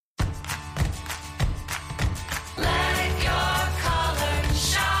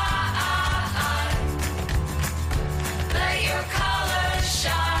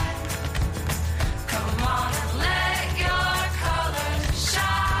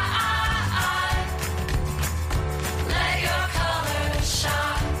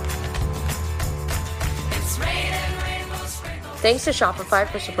Thanks to Shopify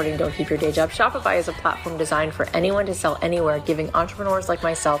for supporting Don't Keep Your Day Job. Shopify is a platform designed for anyone to sell anywhere, giving entrepreneurs like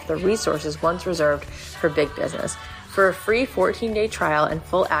myself the resources once reserved for big business. For a free 14-day trial and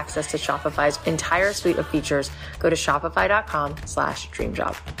full access to Shopify's entire suite of features, go to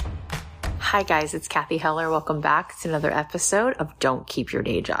shopify.com/dreamjob. Hi guys, it's Kathy Heller. Welcome back to another episode of Don't Keep Your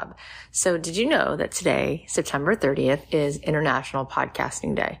Day Job. So did you know that today, September 30th, is International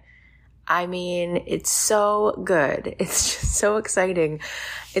Podcasting Day? I mean, it's so good. It's just so exciting.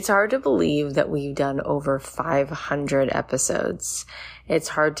 It's hard to believe that we've done over 500 episodes. It's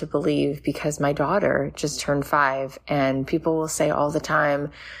hard to believe because my daughter just turned 5 and people will say all the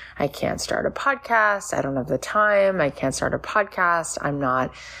time, I can't start a podcast. I don't have the time. I can't start a podcast. I'm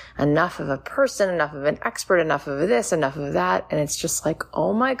not enough of a person, enough of an expert, enough of this, enough of that. And it's just like,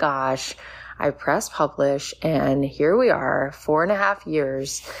 oh my gosh, I press publish and here we are, 4.5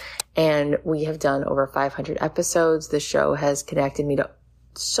 years. And we have done over 500 episodes. The show has connected me to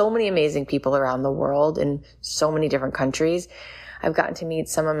so many amazing people around the world in so many different countries. I've gotten to meet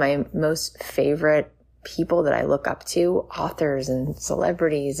some of my most favorite people that I look up to, authors and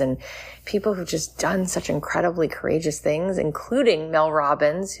celebrities and people who've just done such incredibly courageous things, including Mel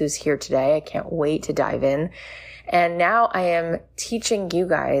Robbins, who's here today. I can't wait to dive in. And now I am teaching you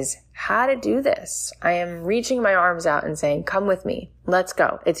guys how to do this. I am reaching my arms out and saying, come with me. Let's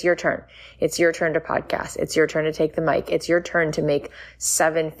go. It's your turn. It's your turn to podcast. It's your turn to take the mic. It's your turn to make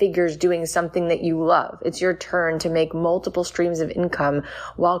 7 figures doing something that you love. It's your turn to make multiple streams of income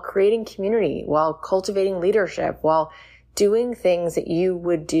while creating community, while cultivating leadership, while doing things that you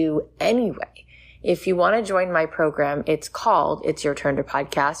would do anyway. If you want to join my program, it's called It's Your Turn to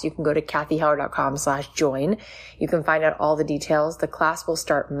Podcast. You can go to kathyheller.com/join. You can find out all the details. The class will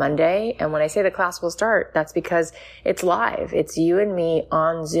start Monday. And when I say the class will start, that's because it's live. It's you and me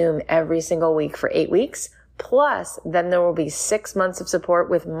on Zoom every single week for 8 weeks. Plus, then there will be 6 months of support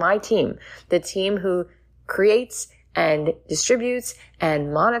with my team, the team who creates and distributes and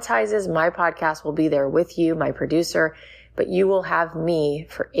monetizes my podcast will be there with you, my producer. But you will have me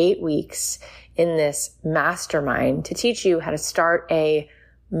for 8 weeks in this mastermind to teach you how to start a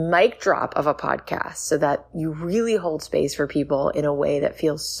mic drop of a podcast so that you really hold space for people in a way that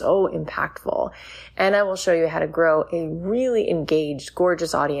feels so impactful. And I will show you how to grow a really engaged,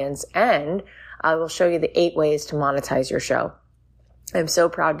 gorgeous audience. And I will show you the 8 ways to monetize your show. I'm so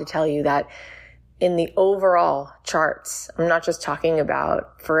proud to tell you that in the overall charts, I'm not just talking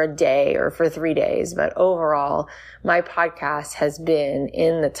about for a day or for 3 days, but overall, my podcast has been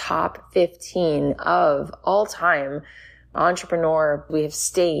in the top 15 of all time entrepreneur. We have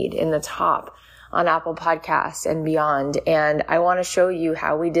stayed in the top on Apple Podcasts and beyond. And I want to show you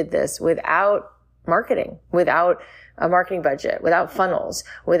how we did this without marketing, without a marketing budget, without funnels,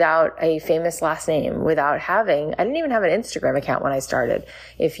 without a famous last name, I didn't even have an Instagram account when I started.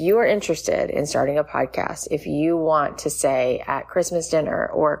 If you are interested in starting a podcast, if you want to say at Christmas dinner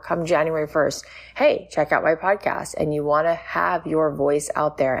or come January 1st, hey, check out my podcast, and you want to have your voice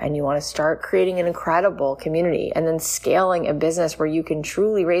out there and you want to start creating an incredible community and then scaling a business where you can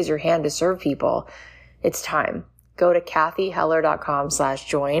truly raise your hand to serve people, it's time. Go to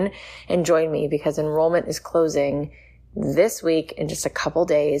kathyheller.com/join and join me because enrollment is closing this week in just a couple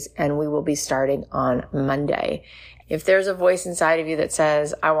days and we will be starting on Monday. If there's a voice inside of you that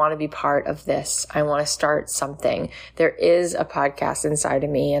says, I want to be part of this, I want to start something, there is a podcast inside of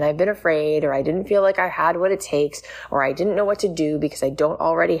me and I've been afraid or I didn't feel like I had what it takes or I didn't know what to do because I don't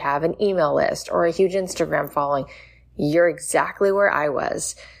already have an email list or a huge Instagram following, you're exactly where I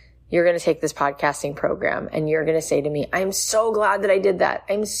was. You're going to take this podcasting program and you're going to say to me, I'm so glad that I did that.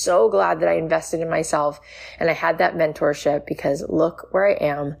 I'm so glad that I invested in myself and I had that mentorship because look where I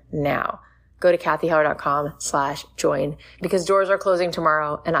am now. Go to kathyheller.com/join because doors are closing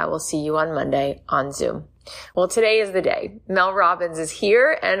tomorrow and I will see you on Monday on Zoom. Well, today is the day. Mel Robbins is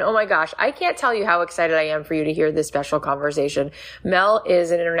here. And oh my gosh, I can't tell you how excited I am for you to hear this special conversation. Mel is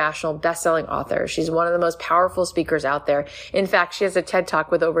an international best-selling author. She's one of the most powerful speakers out there. In fact, she has a TED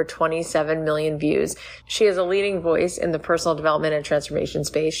Talk with over 27 million views. She is a leading voice in the personal development and transformation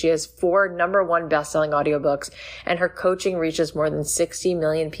space. She has 4 #1 best-selling audiobooks, and her coaching reaches more than 60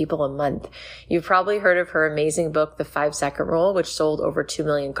 million people a month. You've probably heard of her amazing book, The 5-Second Rule, which sold over 2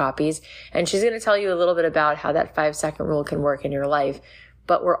 million copies. And she's going to tell you a little bit about how that 5-second rule can work in your life.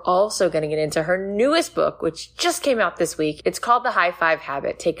 but we're also going to get into her newest book, which just came out this week. It's called The High Five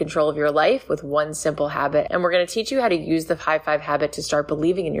Habit. Take control of your life with one simple habit. And we're going to teach you how to use the High Five Habit to start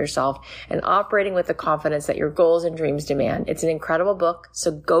believing in yourself and operating with the confidence that your goals and dreams demand. It's an incredible book,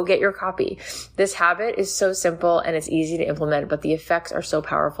 so go get your copy. This habit is so simple and it's easy to implement, but the effects are so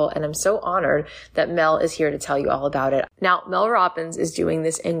powerful, and I'm so honored that Mel is here to tell you all about it. Now, Mel Robbins is doing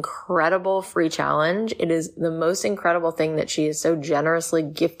this incredible free challenge. It is the most incredible thing that she is so generously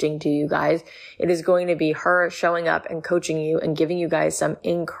gifting to you guys. It is going to be her showing up and coaching you and giving you guys some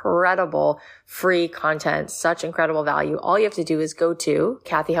incredible free content, such incredible value. All you have to do is go to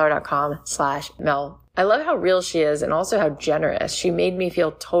kathyhoward.com/Mel. I love how real she is and also how generous. She made me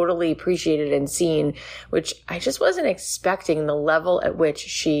feel totally appreciated and seen, which I just wasn't expecting, the level at which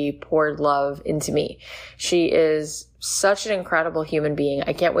she poured love into me. She is such an incredible human being.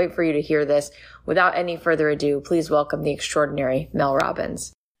 I can't wait for you to hear this. Without any further ado, please welcome the extraordinary Mel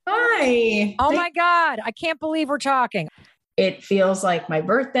Robbins. Hi. Oh my God. I can't believe we're talking. It feels like my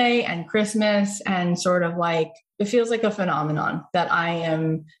birthday and Christmas, and sort of like, it feels like a phenomenon that I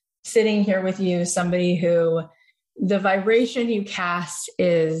am sitting here with you, somebody who the vibration you cast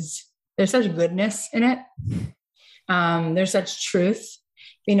is, there's such goodness in it. There's such truth.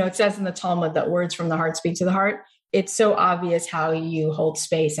 You know, it says in the Talmud that words from the heart speak to the heart. It's so obvious how you hold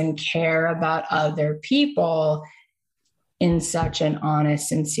space and care about other people in such an honest,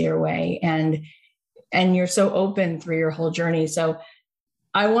 sincere way. And you're so open through your whole journey. So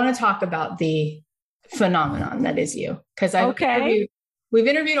I want to talk about the phenomenon that is you. Because we've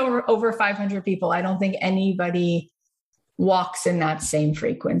interviewed over 500 people. I don't think anybody walks in that same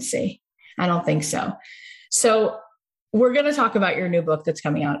frequency. I don't think so. So we're going to talk about your new book that's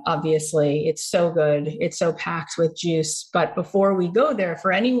coming out. Obviously, it's so good. It's so packed with juice. But before we go there,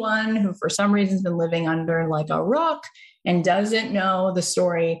 for anyone who for some reason has been living under like a rock and doesn't know the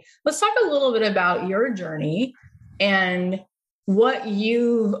story, let's talk a little bit about your journey and what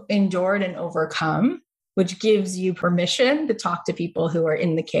you've endured and overcome, which gives you permission to talk to people who are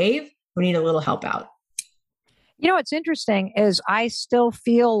in the cave who need a little help out. You know, what's interesting is I still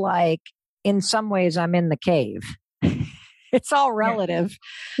feel like in some ways I'm in the cave. It's all relative.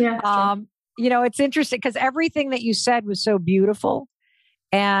 Yeah. You know, it's interesting because everything that you said was so beautiful.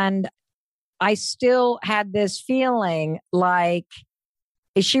 And I still had this feeling like,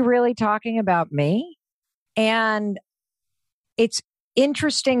 is she really talking about me? And it's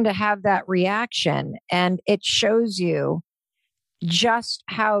interesting to have that reaction. And it shows you just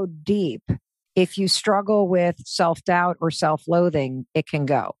how deep, if you struggle with self-doubt or self-loathing, it can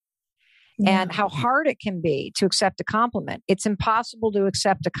go. Yeah. And how hard it can be to accept a compliment. It's impossible to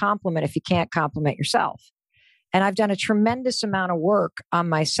accept a compliment if you can't compliment yourself. And I've done a tremendous amount of work on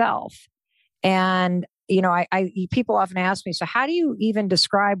myself. And, you know, people often ask me, so how do you even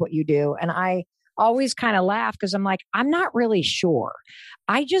describe what you do? And I always kind of laugh because I'm like, I'm not really sure.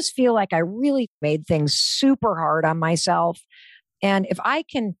 I just feel like I really made things super hard on myself. And if I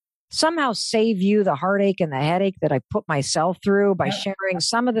can somehow save you the heartache and the headache that I put myself through by sharing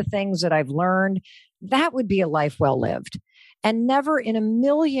some of the things that I've learned, that would be a life well lived. And never in a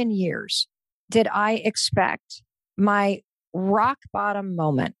million years did I expect my rock bottom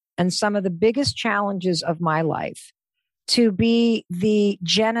moment and some of the biggest challenges of my life to be the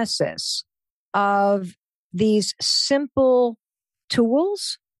genesis of these simple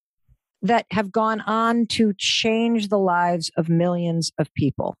tools that have gone on to change the lives of millions of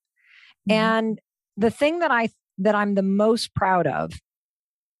people. Mm-hmm. And the thing that I'm the most proud of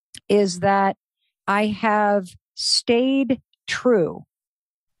is that I have stayed true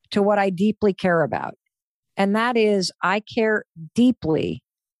to what I deeply care about. And that is, I care deeply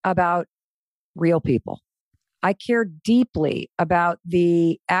about real people. I care deeply about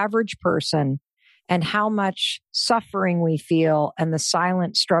the average person and how much suffering we feel and the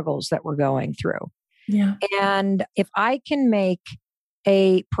silent struggles that we're going through. Yeah. And if I can make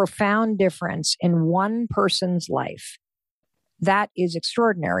a profound difference in one person's life, that is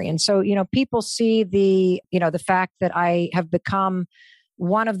extraordinary. And so, you know, people see the fact that I have become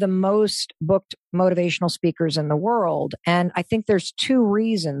one of the most booked motivational speakers in the world. And I think there's two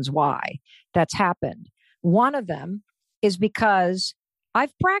reasons why that's happened. One of them is because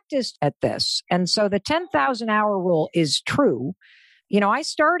I've practiced at this. And so the 10,000 hour rule is true. You know,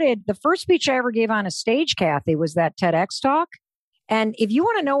 the first speech I ever gave on a stage, Kathy, was that TEDx talk. And if you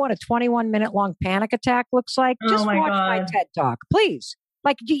want to know what a 21-minute long panic attack looks like, just watch my TED talk, please.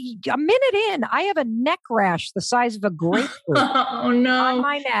 Like a minute in, I have a neck rash the size of a grapefruit on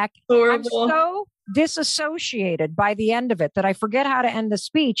my neck. Horrible. I'm so disassociated by the end of it that I forget how to end the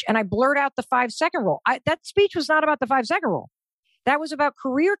speech and I blurt out the 5-second rule. That speech was not about the 5-second rule. That was about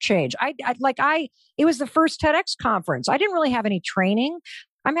career change. It was the first TEDx conference. I didn't really have any training.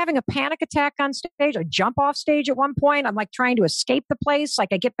 I'm having a panic attack on stage. I jump off stage at one point. I'm like trying to escape the place. Like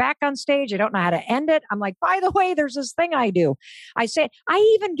I get back on stage. I don't know how to end it. I'm like, by the way, there's this thing I do. I say, I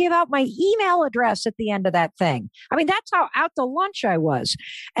even give out my email address at the end of that thing. I mean, that's how out to lunch I was.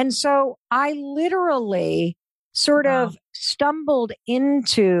 And so I literally sort of stumbled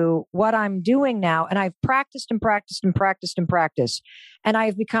into what I'm doing now. And I've practiced and practiced and practiced and practiced. And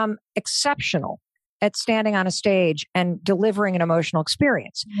I've become exceptional at standing on a stage and delivering an emotional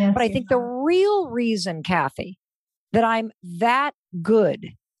experience. Yes, but I think the real reason, Kathy, that I'm that good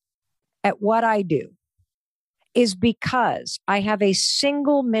at what I do is because I have a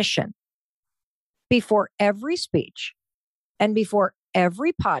single mission before every speech and before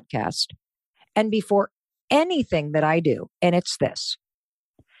every podcast and before anything that I do. And it's this.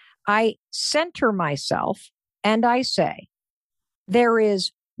 I center myself and I say, there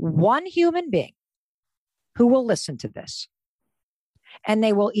is one human being who will listen to this. And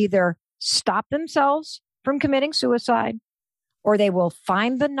they will either stop themselves from committing suicide, or they will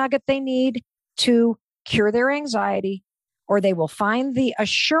find the nugget they need to cure their anxiety, or they will find the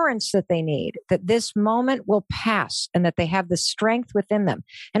assurance that they need that this moment will pass and that they have the strength within them.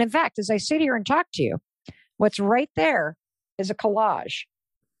 And in fact, as I sit here and talk to you, what's right there is a collage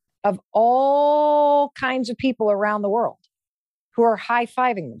of all kinds of people around the world who are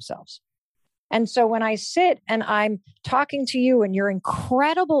high-fiving themselves. And so when I sit and I'm talking to you and your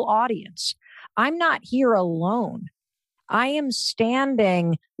incredible audience, I'm not here alone. I am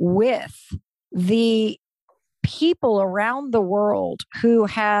standing with the people around the world who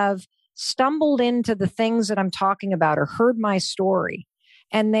have stumbled into the things that I'm talking about or heard my story,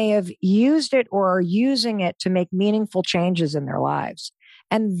 and they have used it or are using it to make meaningful changes in their lives.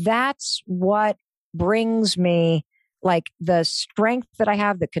 And that's what brings me like the strength that I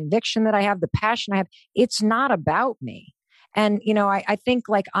have, the conviction that I have, the passion I have. It's not about me. And, you know, I think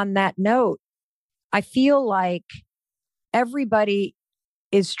like on that note, I feel like everybody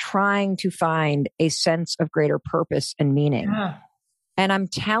is trying to find a sense of greater purpose and meaning. Yeah. And I'm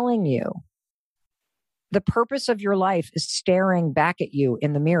telling you, the purpose of your life is staring back at you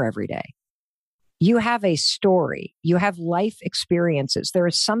in the mirror every day. You have a story. You have life experiences. There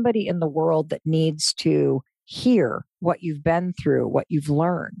is somebody in the world that needs to hear what you've been through, what you've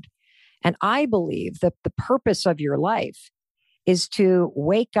learned. And I believe that the purpose of your life is to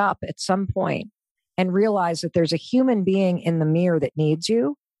wake up at some point and realize that there's a human being in the mirror that needs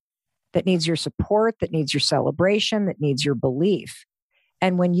you, that needs your support, that needs your celebration, that needs your belief.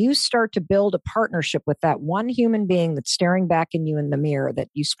 And when you start to build a partnership with that one human being that's staring back in you in the mirror that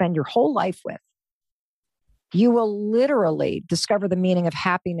you spend your whole life with, you will literally discover the meaning of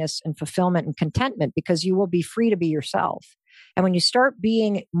happiness and fulfillment and contentment because you will be free to be yourself. And when you start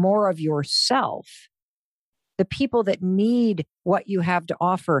being more of yourself, the people that need what you have to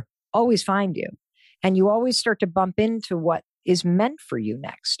offer always find you. And you always start to bump into what is meant for you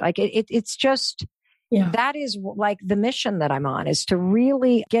next. Like it's just, that is like the mission that I'm on, is to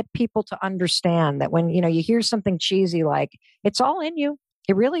really get people to understand that when, you know, you hear something cheesy, like it's all in you.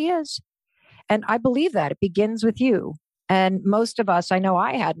 It really is. And I believe that it begins with you. And most of us, I know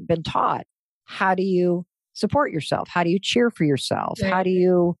I hadn't been taught, how do you support yourself? How do you cheer for yourself? Right.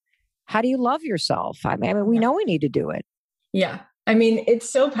 How do you love yourself? I mean, we know we need to do it. Yeah. I mean, it's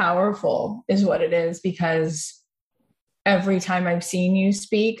so powerful is what it is, because every time I've seen you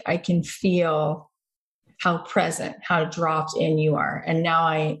speak, I can feel how present, how dropped in you are. And now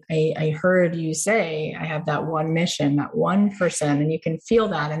I heard you say, I have that one mission, that one person, and you can feel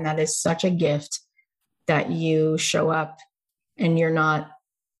that. And that is such a gift that you show up and you're not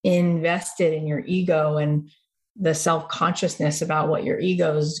invested in your ego and the self-consciousness about what your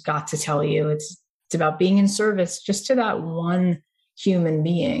ego's got to tell you. It's about being in service just to that one human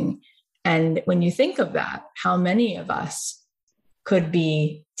being. And when you think of that, how many of us could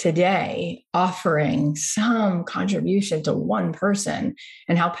be today offering some contribution to one person,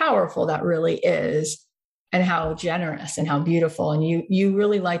 and how powerful that really is, and how generous and how beautiful. And you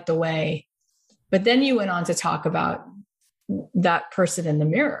really light the way. But then you went on to talk about that person in the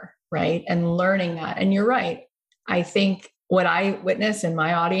mirror, right? And learning that. And you're right. I think what I witness in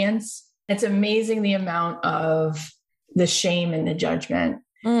my audience, it's amazing the amount of the shame and the judgment.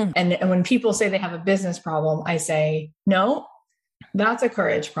 And when people say they have a business problem, I say, no, that's a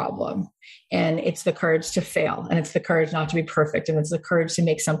courage problem. And it's the courage to fail. And it's the courage not to be perfect. And it's the courage to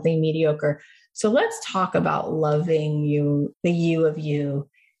make something mediocre. So let's talk about loving you, the you of you,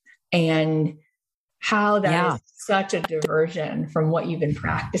 and how that is such a diversion from what you've been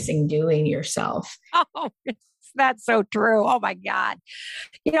practicing doing yourself. Oh, That's so true. Oh my God.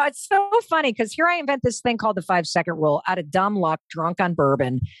 It's so funny because here I invent this thing called the 5-second rule out of dumb luck, drunk on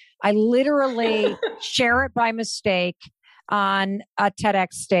bourbon. I literally share it by mistake on a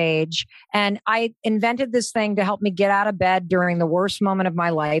TEDx stage. And I invented this thing to help me get out of bed during the worst moment of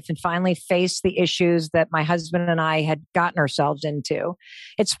my life and finally face the issues that my husband and I had gotten ourselves into.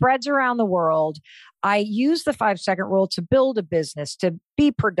 It spreads around the world. I use the 5-second rule to build a business, to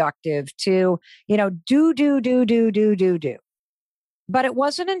be productive, to, do. But it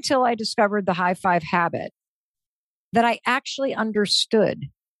wasn't until I discovered the high five habit that I actually understood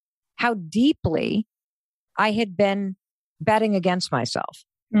how deeply I had been betting against myself.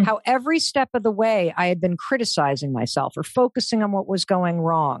 How every step of the way I had been criticizing myself or focusing on what was going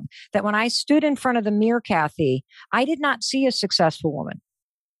wrong. That when I stood in front of the mirror, Kathy, I did not see a successful woman.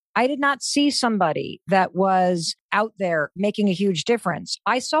 I did not see somebody that was out there making a huge difference.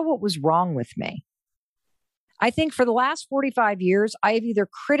 I saw what was wrong with me. I think for the last 45 years, I have either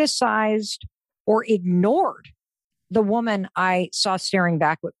criticized or ignored the woman I saw staring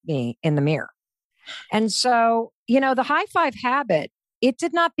back at me in the mirror. And so, the high five habit, it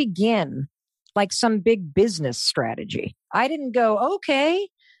did not begin like some big business strategy. I didn't go, okay,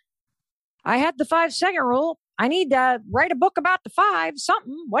 I had the 5-second rule. I need to write a book about the 5,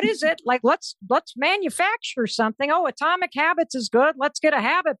 something. What is it? Like, let's manufacture something. Oh, Atomic Habits is good. Let's get a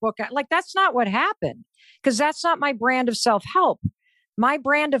habit book. Like, that's not what happened, because that's not my brand of self-help. My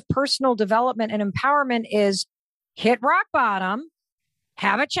brand of personal development and empowerment is hit rock bottom,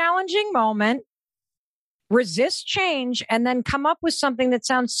 have a challenging moment, resist change, and then come up with something that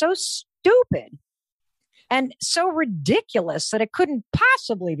sounds so stupid and so ridiculous that it couldn't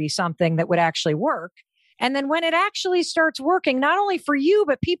possibly be something that would actually work. And then when it actually starts working, not only for you,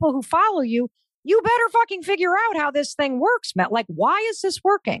 but people who follow you, you better fucking figure out how this thing works, Matt. Like, why is this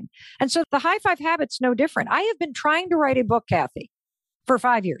working? And so the high five habit's no different. I have been trying to write a book, Kathy, for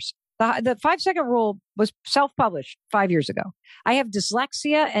 5 years. The 5-second rule was self-published 5 years ago. I have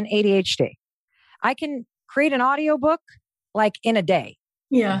dyslexia and ADHD. I can create an audiobook like in a day.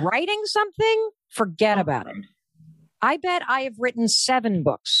 Yeah. Writing something, forget about it. I bet I have written 7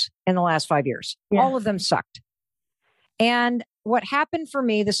 books in the last 5 years. Yeah. All of them sucked. And what happened for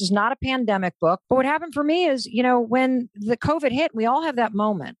me, this is not a pandemic book, but what happened for me is, when the COVID hit, we all have that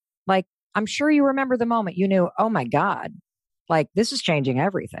moment. Like, I'm sure you remember the moment you knew, oh my God, like this is changing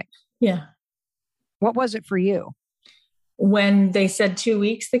everything. Yeah. What was it for you? When they said 2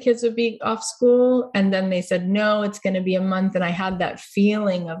 weeks, the kids would be off school. And then they said, no, it's going to be a month. And I had that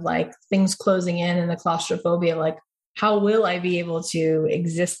feeling of like things closing in and the claustrophobia, like, how will I be able to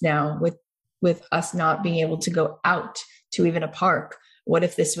exist now with us not being able to go out to even a park? What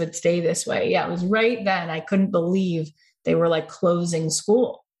if this would stay this way? Yeah, it was right then. I couldn't believe they were like closing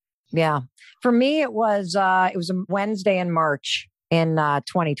school. Yeah. For me, it was a Wednesday in March in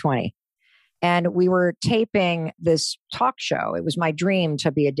 2020. And we were taping this talk show. It was my dream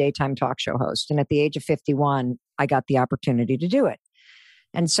to be a daytime talk show host. And at the age of 51, I got the opportunity to do it.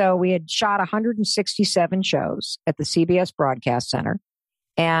 And so we had shot 167 shows at the CBS Broadcast Center.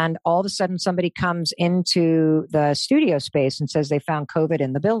 And all of a sudden, somebody comes into the studio space and says they found COVID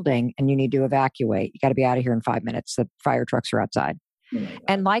in the building and you need to evacuate. You got to be out of here in 5 minutes. The fire trucks are outside.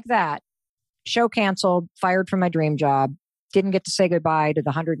 And like that, show canceled, fired from my dream job. Didn't get to say goodbye to the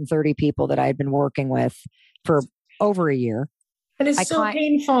 130 people that I had been working with for over a year. It is so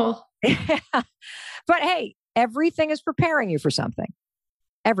painful. But hey, everything is preparing you for something.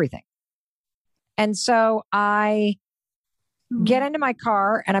 Everything. And so I get into my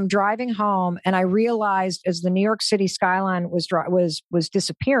car and I'm driving home and I realized as the New York City skyline was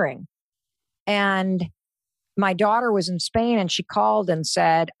disappearing, and my daughter was in Spain and she called and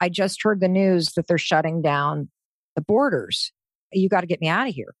said, I just heard the news that they're shutting down the borders. You got to get me out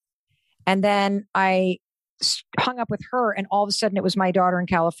of here. And then I hung up with her and all of a sudden it was my daughter in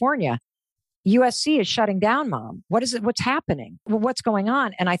California. USC is shutting down, Mom. What is it? What's happening? What's going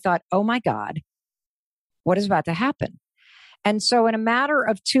on? And I thought, oh my God, what is about to happen? And so in a matter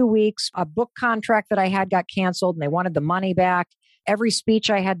of 2 weeks, a book contract that I had got canceled and they wanted the money back. Every speech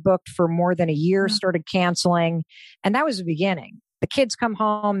I had booked for more than a year started canceling. And that was the beginning. The kids come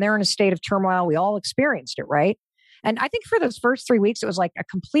home, they're in a state of turmoil. We all experienced it, right? And I think for those first 3 weeks, it was like a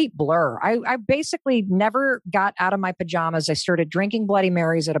complete blur. I basically never got out of my pajamas. I started drinking Bloody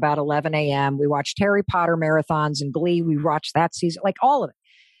Marys at about 11 a.m. We watched Harry Potter marathons and Glee. We watched that season, like all of it.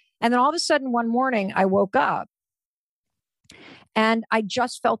 And then all of a sudden, one morning, I woke up and I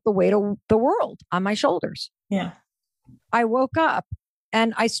just felt the weight of the world on my shoulders. Yeah. I woke up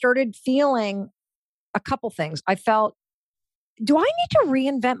and I started feeling a couple things. I felt, do I need to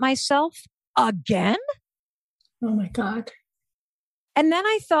reinvent myself again? Oh my God. And then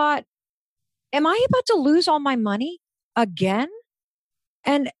I thought, am I about to lose all my money again?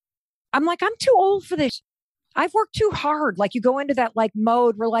 And I'm like, I'm too old for this. I've worked too hard. Like you go into that like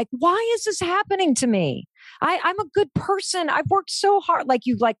mode where like, why is this happening to me? I'm a good person. I've worked so hard. Like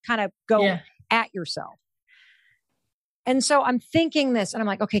you like kind of go at yourself. And so I'm thinking this and I'm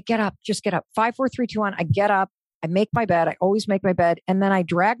like, okay, get up, just get up. 5, 4, 3, 2, 1. I get up. I make my bed. I always make my bed. And then I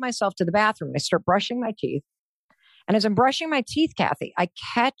drag myself to the bathroom and I start brushing my teeth. And as I'm brushing my teeth, Kathy, I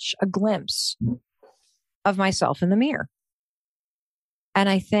catch a glimpse of myself in the mirror. And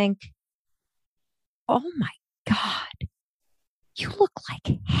I think, oh my God, you look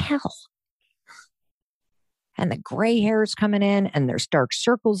like hell. And the gray hair is coming in and there's dark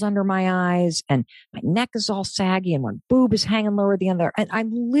circles under my eyes and my neck is all saggy and one boob is hanging lower than the other. And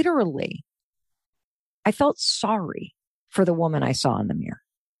I felt sorry for the woman I saw in the mirror.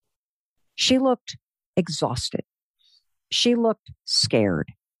 She looked exhausted. She looked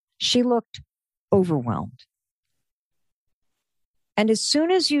scared. She looked overwhelmed. And as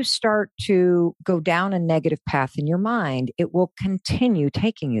soon as you start to go down a negative path in your mind, it will continue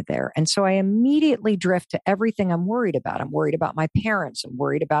taking you there. And so I immediately drift to everything I'm worried about. I'm worried about my parents. I'm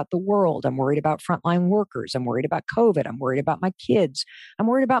worried about the world. I'm worried about frontline workers. I'm worried about COVID. I'm worried about my kids. I'm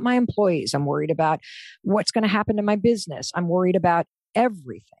worried about my employees. I'm worried about what's going to happen to my business. I'm worried about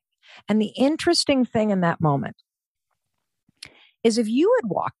everything. And the interesting thing in that moment is if you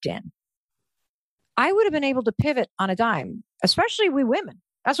had walked in, I would have been able to pivot on a dime, especially we women.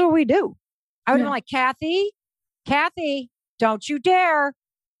 That's what we do. I would have been like, Kathy, don't you dare.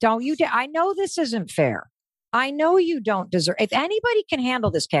 Don't you dare. I know this isn't fair. I know you don't deserve. If anybody can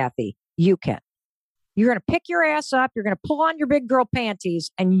handle this, Kathy, you can. You're going to pick your ass up. You're going to pull on your big girl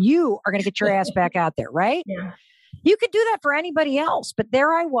panties and you are going to get your ass back out there, right? Yeah. You could do that for anybody else. But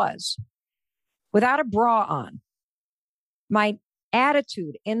there I was without a bra on, my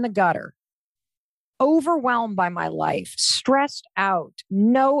attitude in the gutter, overwhelmed by my life, stressed out,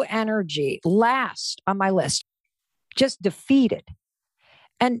 no energy, last on my list, just defeated.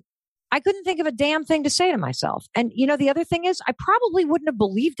 And I couldn't think of a damn thing to say to myself. And the other thing is I probably wouldn't have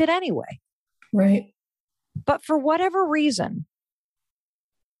believed it anyway. Right. But for whatever reason,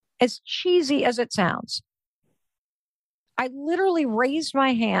 as cheesy as it sounds, I literally raised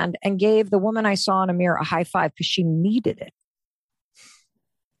my hand and gave the woman I saw in a mirror a high five because she needed it.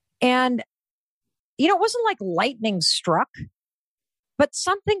 And it wasn't like lightning struck, but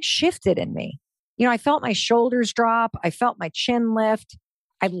something shifted in me. I felt my shoulders drop. I felt my chin lift.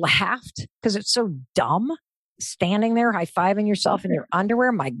 I laughed because it's so dumb standing there high-fiving yourself in your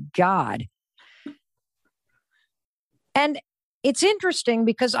underwear. My God. And it's interesting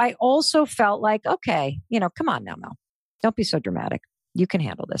because I also felt like, okay, come on now, Mel. Don't be so dramatic. You can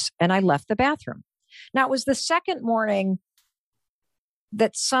handle this. And I left the bathroom. Now, it was the second morning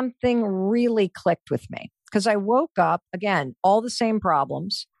that something really clicked with me because I woke up again, all the same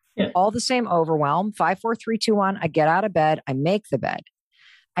problems, all the same overwhelm. 5, 4, 3, 2, 1. I get out of bed. I make the bed.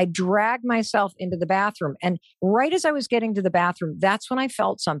 I drag myself into the bathroom. And right as I was getting to the bathroom, that's when I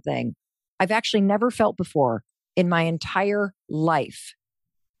felt something I've actually never felt before in my entire life.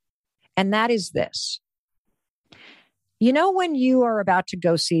 And that is this. When you are about to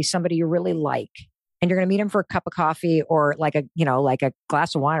go see somebody you really like, and you're going to meet him for a cup of coffee or like a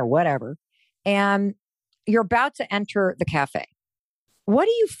glass of wine or whatever. And you're about to enter the cafe. What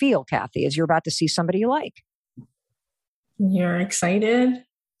do you feel, Kathy, as you're about to see somebody you like? You're excited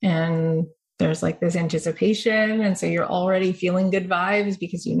and there's like this anticipation. And so you're already feeling good vibes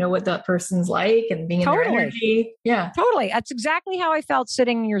because you know what that person's like and being in their energy. Yeah. Totally. That's exactly how I felt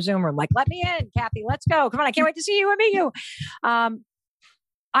sitting in your Zoom room. Like, let me in, Kathy, let's go. Come on. I can't wait to see you and meet you.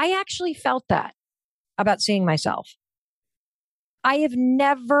 I actually felt that about seeing myself. I have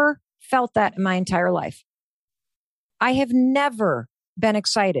never felt that in my entire life. I have never been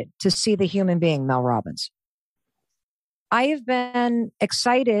excited to see the human being, Mel Robbins. I have been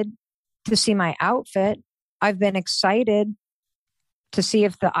excited to see my outfit. I've been excited to see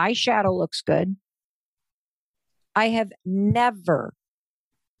if the eyeshadow looks good. I have never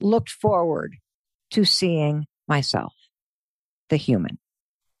looked forward to seeing myself, the human.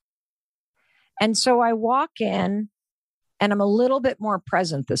 And so I walk in and I'm a little bit more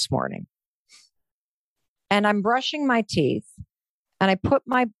present this morning. And I'm brushing my teeth and I put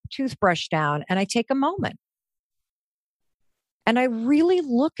my toothbrush down and I take a moment. And I really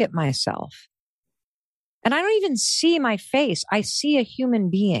look at myself. And I don't even see my face. I see a human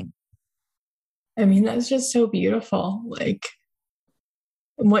being. I mean, that's just so beautiful. Like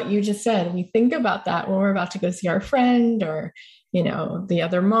what you just said, we think about that when we're about to go see our friend or, the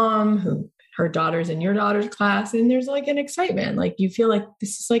other mom who her daughter's in your daughter's class, and there's like an excitement. Like you feel like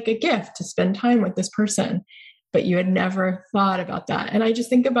this is like a gift to spend time with this person, but you had never thought about that. And I just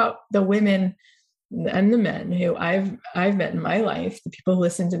think about the women and the men who I've met in my life, the people who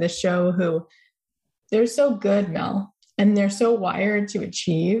listen to this show, who they're so good, Mel, and they're so wired to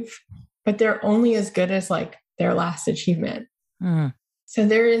achieve, but they're only as good as like their last achievement. Mm. So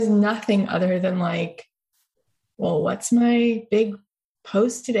there is nothing other than like, well, what's my big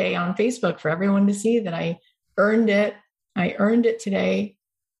post today on Facebook for everyone to see that I earned it? I earned it today.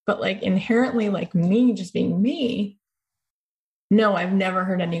 But like inherently, like me just being me, no, I've never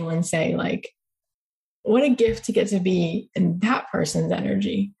heard anyone say like, what a gift to get to be in that person's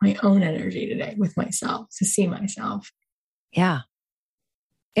energy, my own energy today with myself, to see myself. Yeah.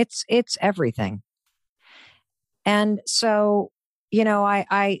 It's everything. And so,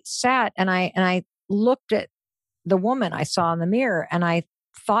 I sat and I looked at the woman I saw in the mirror, and I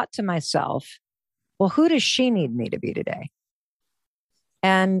thought to myself, well, who does she need me to be today?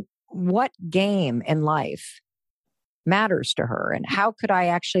 And what game in life matters to her? And how could I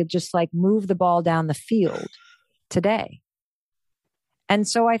actually just like move the ball down the field today? And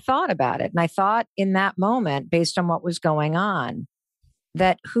so I thought about it. And I thought in that moment, based on what was going on,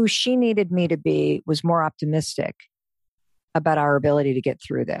 that who she needed me to be was more optimistic about our ability to get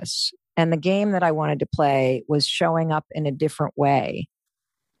through this. And the game that I wanted to play was showing up in a different way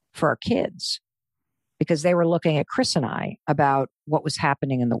for our kids, because they were looking at Chris and I about what was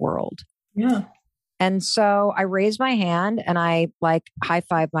happening in the world. Yeah. And so I raised my hand and I like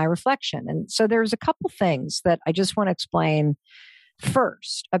high-fived my reflection. And so there's a couple things that I just want to explain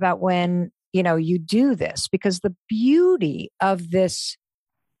first about when, you do this, because the beauty of this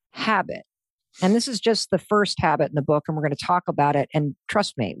habit, and this is just the first habit in the book, and we're going to talk about it. And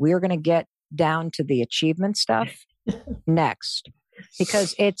trust me, we are going to get down to the achievement stuff next,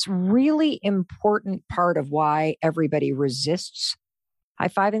 because it's really important part of why everybody resists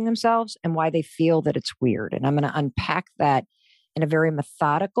high-fiving themselves and why they feel that it's weird. And I'm going to unpack that in a very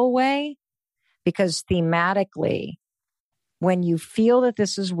methodical way, because thematically, when you feel that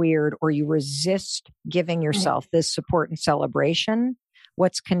this is weird or you resist giving yourself this support and celebration,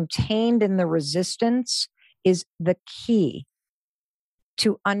 what's contained in the resistance is the key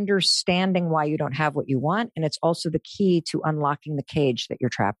to understanding why you don't have what you want. And it's also the key to unlocking the cage that you're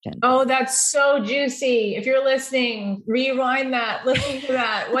trapped in. Oh, that's so juicy. If you're listening, rewind that, listen to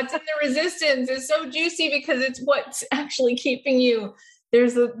that. What's in the resistance is so juicy because it's what's actually keeping you.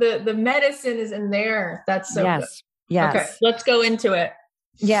 There's the medicine is in there. That's so good. Yes. Okay, let's go into it.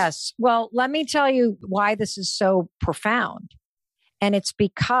 Yes. Well, let me tell you why this is so profound. And it's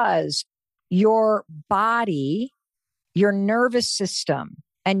because your body, your nervous system,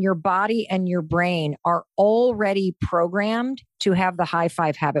 and your body and your brain are already programmed to have the high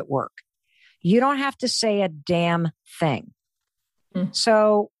five habit work. You don't have to say a damn thing.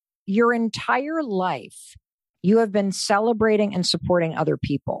 So your entire life, you have been celebrating and supporting other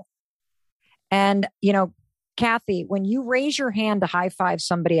people. And, Kathy, when you raise your hand to high five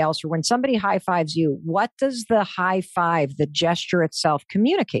somebody else, or when somebody high fives you, what does the high five, the gesture itself,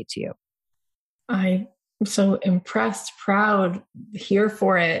 communicate to you? I'm so impressed, proud, here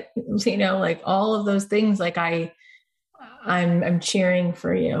for it. Like all of those things. Like I'm cheering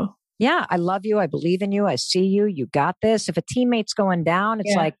for you. Yeah, I love you. I believe in you. I see you. You got this. If a teammate's going down,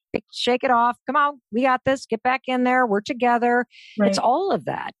 it's like, shake it off. Come on. We got this. Get back in there. We're together. Right. It's all of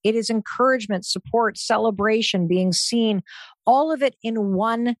that. It is encouragement, support, celebration, being seen, all of it in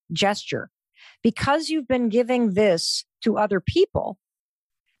one gesture. Because you've been giving this to other people,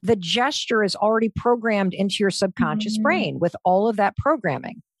 the gesture is already programmed into your subconscious brain with all of that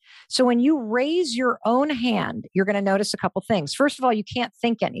programming. So when you raise your own hand, you're going to notice a couple things. First of all, you can't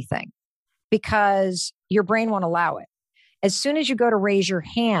think anything because your brain won't allow it. As soon as you go to raise your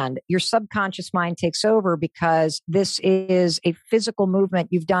hand, your subconscious mind takes over because this is a physical movement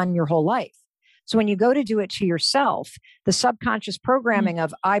you've done your whole life. So when you go to do it to yourself, the subconscious programming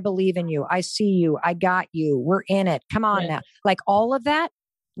of, I believe in you, I see you, I got you, we're in it, come on now. Like all of that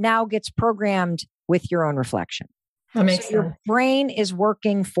now gets programmed with your own reflection. That makes sense. Your brain is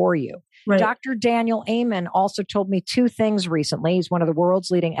working for you. Right. Dr. Daniel Amen also told me two things recently. He's one of the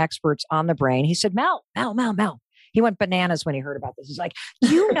world's leading experts on the brain. He said, Mel. He went bananas when he heard about this. He's like,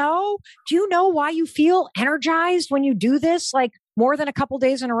 do you know why you feel energized when you do this? Like more than a couple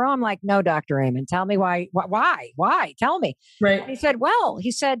days in a row? I'm like, no, Dr. Amen, tell me why? Tell me. Right. And he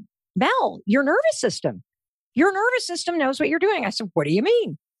said, Mel, your nervous system knows what you're doing. I said, what do you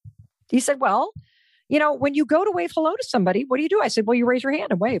mean? He said, well, when you go to wave hello to somebody, what do? I said, well, you raise your hand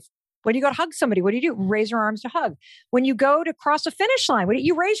and wave. When you go to hug somebody, what do? Raise your arms to hug. When you go to cross a finish line,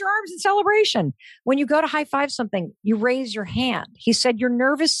 you raise your arms in celebration. When you go to high five something, you raise your hand. He said your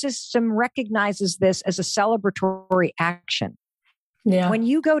nervous system recognizes this as a celebratory action. Yeah. When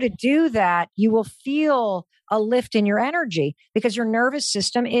you go to do that, you will feel a lift in your energy because your nervous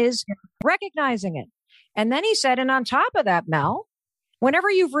system is recognizing it. And then he said, and on top of that, Mel, whenever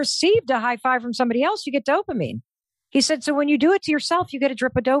you've received a high five from somebody else, you get dopamine. He said, so when you do it to yourself, you get a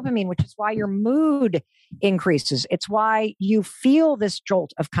drip of dopamine, which is why your mood increases. It's why you feel this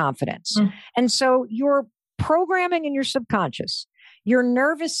jolt of confidence. And so your programming in your subconscious, your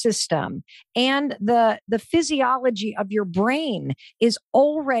nervous system, and the physiology of your brain is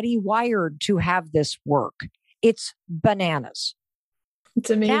already wired to have this work. It's bananas. It's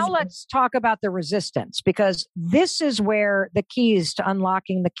amazing. Now let's talk about the resistance, because this is where the keys to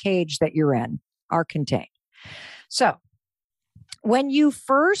unlocking the cage that you're in are contained. So when you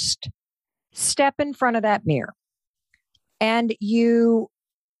first step in front of that mirror and you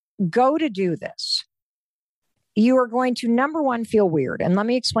go to do this, you are going to, number one, feel weird. And let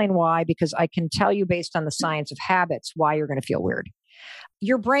me explain why, because I can tell you based on the science of habits why you're going to feel weird.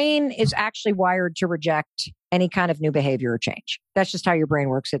 Your brain is actually wired to reject any kind of new behavior or change. That's just how your brain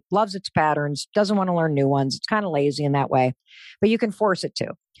works. It loves its patterns, doesn't want to learn new ones. It's kind of lazy in that way, but you can force it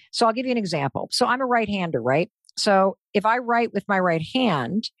to. So I'll give you an example. So I'm a right-hander, right? So if I write with my right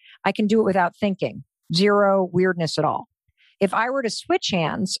hand, I can do it without thinking. Zero weirdness at all. If I were to switch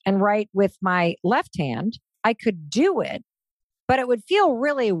hands and write with my left hand, I could do it, but it would feel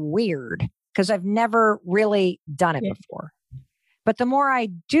really weird because I've never really done it before. But the more I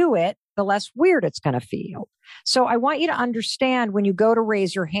do it, the less weird it's going to feel. So I want you to understand when you go to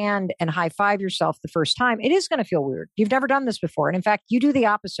raise your hand and high five yourself the first time, it is going to feel weird. You've never done this before. And in fact, you do the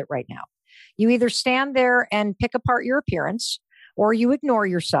opposite right now. You either stand there and pick apart your appearance, or you ignore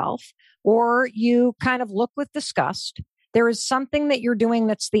yourself, or you kind of look with disgust. There is something that you're doing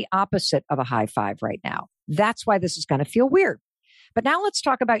that's the opposite of a high five right now. That's why this is going to feel weird. But now let's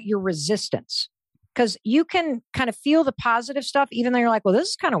talk about your resistance, because you can kind of feel the positive stuff, even though you're like, well, this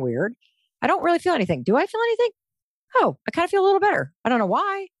is kind of weird. I don't really feel anything. Do I feel anything? Oh, I kind of feel a little better. I don't know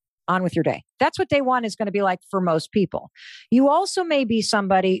why. On with your day. That's what day one is going to be like for most people. You also may be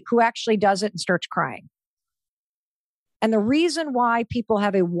somebody who actually does it and starts crying. And the reason why people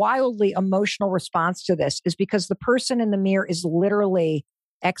have a wildly emotional response to this is because the person in the mirror is literally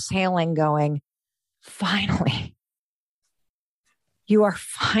exhaling, going, finally, you are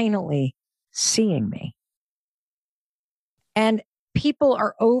finally seeing me. And people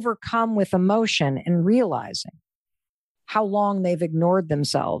are overcome with emotion and realizing how long they've ignored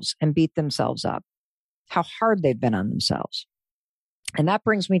themselves and beat themselves up, how hard they've been on themselves. And that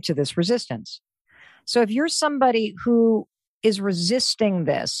brings me to this resistance. So if you're somebody who is resisting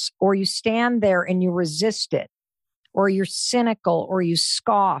this, or you stand there and you resist it, or you're cynical, or you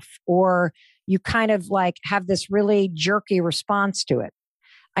scoff, or you kind of like have this really jerky response to it,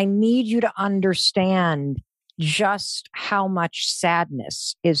 I need you to understand just how much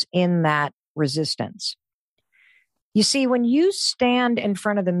sadness is in that resistance. You see, when you stand in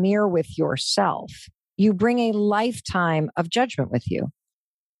front of the mirror with yourself, you bring a lifetime of judgment with you.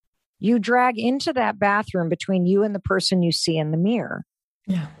 You drag into that bathroom between you and the person you see in the mirror.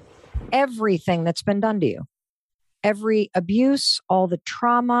 Yeah. Everything that's been done to you, every abuse, all the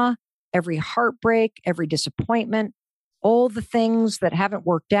trauma, every heartbreak, every disappointment, all the things that haven't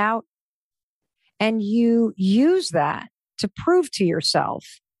worked out. And you use that to prove to yourself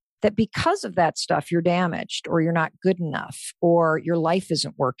that because of that stuff, you're damaged, or you're not good enough, or your life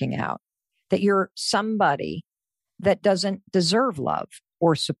isn't working out, that you're somebody that doesn't deserve love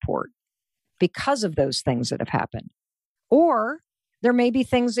or support because of those things that have happened. Or there may be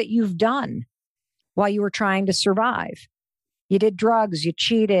things that you've done while you were trying to survive. You did drugs, you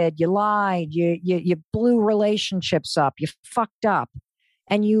cheated, you lied, you blew relationships up, you fucked up.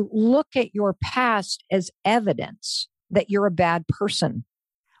 And you look at your past as evidence that you're a bad person,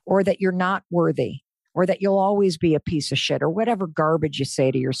 or that you're not worthy, or that you'll always be a piece of shit, or whatever garbage you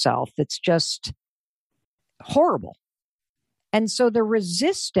say to yourself that's just horrible. And so the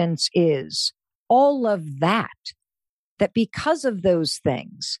resistance is all of that because of those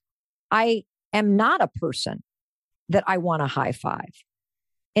things, I am not a person that I want to high five.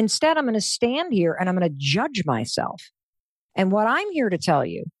 Instead, I'm going to stand here and I'm going to judge myself. And what I'm here to tell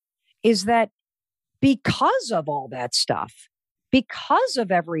you is that because of all that stuff, because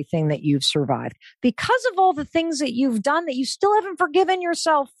of everything that you've survived, because of all the things that you've done that you still haven't forgiven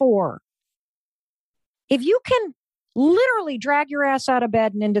yourself for, if you can literally drag your ass out of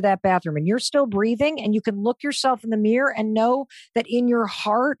bed and into that bathroom and you're still breathing, and you can look yourself in the mirror and know that in your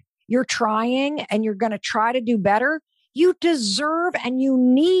heart, you're trying and you're going to try to do better, you deserve and you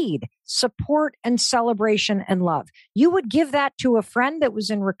need support and celebration and love. You would give that to a friend that was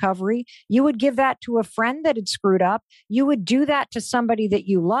in recovery. You would give that to a friend that had screwed up. You would do that to somebody that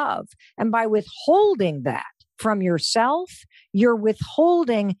you love. And by withholding that from yourself, your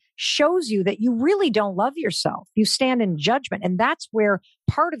withholding shows you that you really don't love yourself. You stand in judgment. And that's where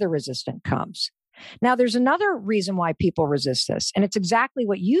part of the resistance comes. Now, there's another reason why people resist this, and it's exactly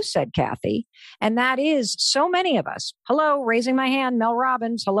what you said, Kathy, and that is so many of us, hello, raising my hand, Mel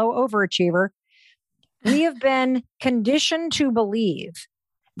Robbins, hello, overachiever, we have been conditioned to believe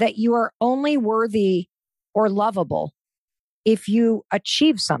that you are only worthy or lovable if you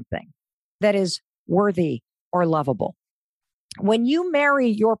achieve something that is worthy or lovable. When you marry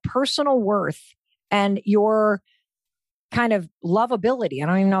your personal worth and your kind of lovability, I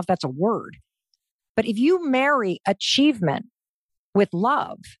don't even know if that's a word, but if you marry achievement with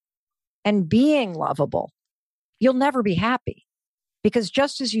love and being lovable, you'll never be happy. Because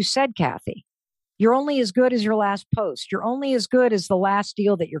just as you said, Kathy, you're only as good as your last post. You're only as good as the last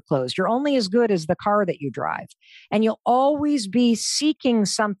deal that you're closed. You're only as good as the car that you drive. And you'll always be seeking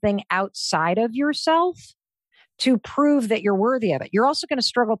something outside of yourself to prove that you're worthy of it. You're also going to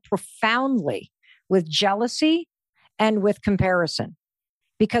struggle profoundly with jealousy and with comparison.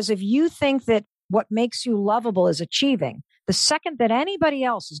 Because if you think that what makes you lovable is achieving, the second that anybody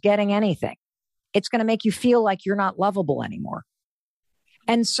else is getting anything, it's going to make you feel like you're not lovable anymore.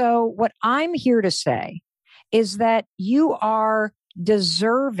 And so what I'm here to say is that you are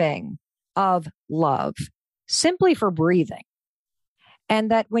deserving of love simply for breathing.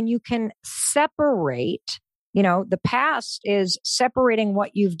 And that when you can separate, the past is separating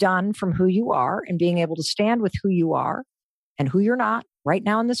what you've done from who you are and being able to stand with who you are and who you're not right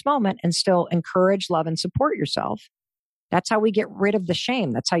now in this moment and still encourage, love, and support yourself. That's how we get rid of the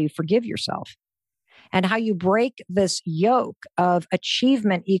shame. That's how you forgive yourself. And how you break this yoke of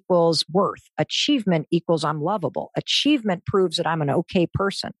achievement equals worth. Achievement equals I'm lovable. Achievement proves that I'm an okay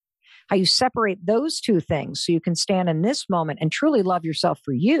person. How you separate those two things so you can stand in this moment and truly love yourself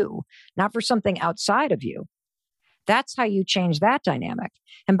for you, not for something outside of you. That's how you change that dynamic.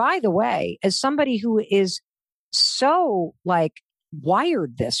 And by the way, as somebody who is so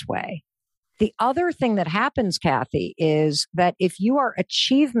wired this way, the other thing that happens, Kathy, is that if you are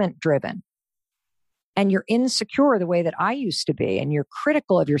achievement driven and you're insecure the way that I used to be, and you're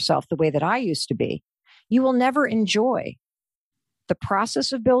critical of yourself the way that I used to be, you will never enjoy the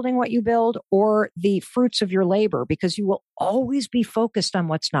process of building what you build or the fruits of your labor, because you will always be focused on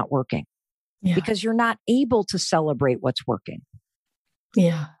what's not working because you're not able to celebrate what's working.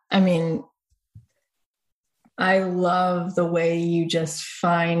 Yeah. I mean, I love the way you just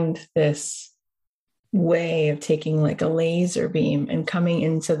find this way of taking like a laser beam and coming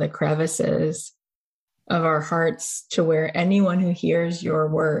into the crevices of our hearts to where anyone who hears your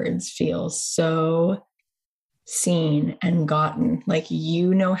words feels so seen and gotten. Like,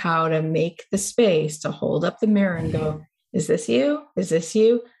 you know how to make the space to hold up the mirror and go, is this you? Is this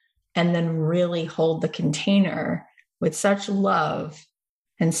you? And then really hold the container with such love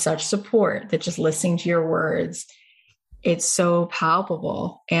and such support that just listening to your words, it's so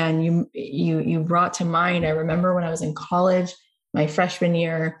palpable. And you brought to mind, I remember when I was in college, my freshman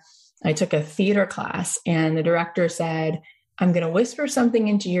year, I took a theater class and the director said, I'm going to whisper something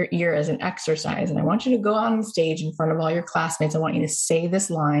into your ear as an exercise. And I want you to go on stage in front of all your classmates. I want you to say this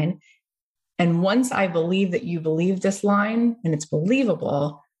line. And once I believe that you believe this line and it's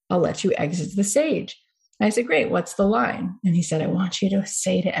believable, I'll let you exit the stage. And I said, great, what's the line? And he said, I want you to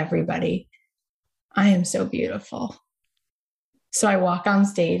say to everybody, I am so beautiful. So I walk on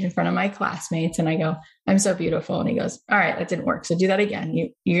stage in front of my classmates and I go, I'm so beautiful. And he goes, all right, that didn't work. So do that again.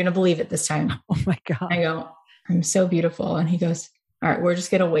 You're going to believe it this time. Oh my God. I go, I'm so beautiful. And he goes, all right, we're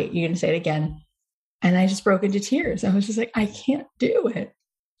just going to wait. You're going to say it again. And I just broke into tears. I was just like, I can't do it.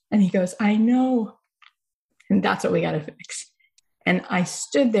 And he goes, I know. And that's what we got to fix. And I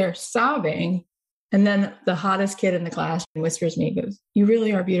stood there sobbing. And then the hottest kid in the class whispers me, goes, you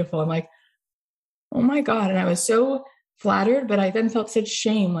really are beautiful. I'm like, oh my God. And I was so flattered, but I then felt such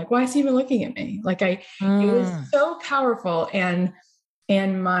shame. Like, why is he even looking at me? Like it was so powerful. And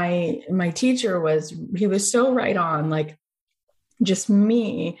my teacher he was so right on, like just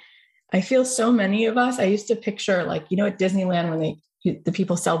me. I feel so many of us, I used to picture like, at Disneyland, when the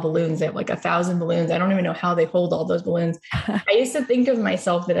people sell balloons, they have like 1,000 balloons. I don't even know how they hold all those balloons. I used to think of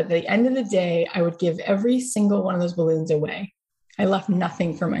myself that at the end of the day, I would give every single one of those balloons away. I left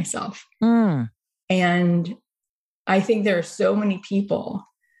nothing for myself. And I think there are so many people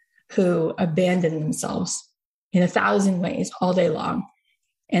who abandon themselves in 1,000 ways all day long.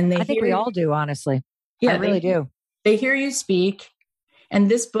 And I think we all do, honestly. Yeah, I really do. They hear you speak. And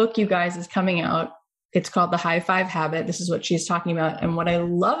this book, you guys, is coming out. It's called The High Five Habit. This is what she's talking about. And what I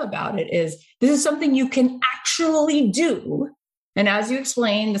love about it is this is something you can actually do. And as you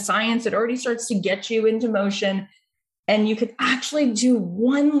explain, the science, it already starts to get you into motion. And you can actually do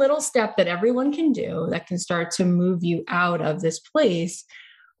one little step that everyone can do that can start to move you out of this place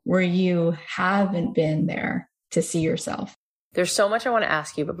where you haven't been there to see yourself. There's so much I want to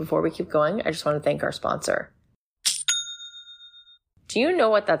ask you, but before we keep going, I just want to thank our sponsor. Do you know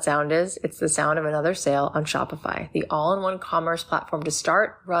what that sound is? It's the sound of another sale on Shopify, the all-in-one commerce platform to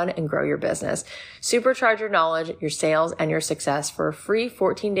start, run, and grow your business. Supercharge your knowledge, your sales, and your success. For a free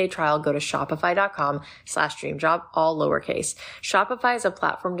 14-day trial, go to shopify.com/dreamjob, all lowercase. Shopify is a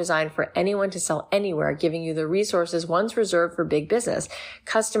platform designed for anyone to sell anywhere, giving you the resources once reserved for big business.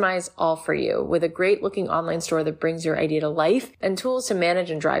 Customized all for you with a great-looking online store that brings your idea to life and tools to manage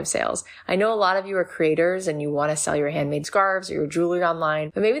and drive sales. I know a lot of you are creators and you want to sell your handmade scarves or your jewelry online,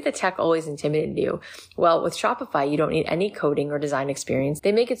 but maybe the tech always intimidated you. Well, with Shopify, you don't need any coding or design experience.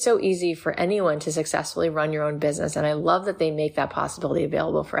 They make it so easy for anyone to successfully run your own business, and I love that they make that possibility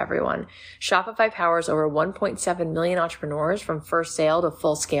available for everyone. Shopify powers over 1.7 million entrepreneurs from first sale to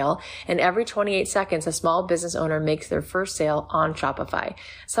full scale, and every 28 seconds, a small business owner makes their first sale on Shopify.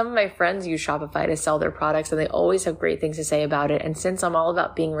 Some of my friends use Shopify to sell their products, and they always have great things to say about it, and since I'm all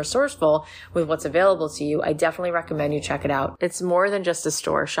about being resourceful with what's available to you, I definitely recommend you check it out. It's more than just a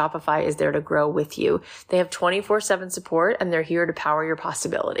store. Shopify is there to grow with you. They have 24/7 support and they're here to power your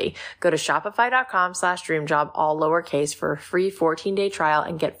possibility. Go to shopify.com/dreamjob, all lowercase, for a free 14-day trial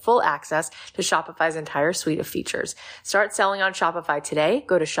and get full access to Shopify's entire suite of features. Start selling on Shopify today.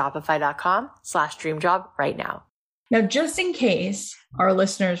 Go to shopify.com/dreamjob right now. Now, just in case our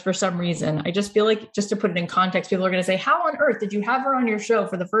listeners, for some reason, I just feel like, just to put it in context, people are going to say, how on earth did you have her on your show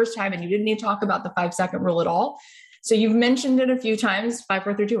for the first time and you didn't even talk about the 5-second rule at all? So you've mentioned it a few times, 5,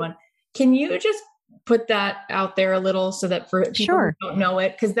 4, 3, 2, 1. Can you just put that out there a little so that for people who don't know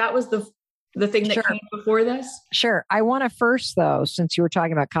it, because that was the thing that came before this? Sure. I want to first, though, since you were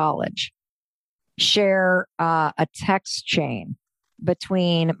talking about college, share a text chain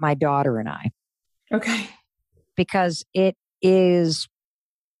between my daughter and I. Okay. Because it is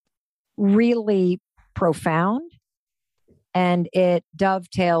really profound and it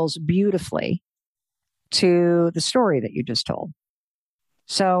dovetails beautifully to the story that you just told.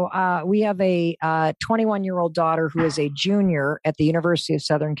 So we have a 21-year-old daughter who is a junior at the University of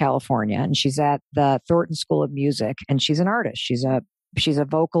Southern California, and she's at the Thornton School of Music, and she's an artist. She's a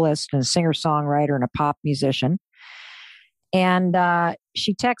vocalist and a singer-songwriter and a pop musician. And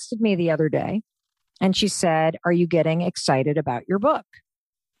she texted me the other day, and she said, "Are you getting excited about your book?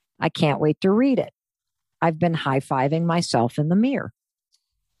 I can't wait to read it. I've been high-fiving myself in the mirror."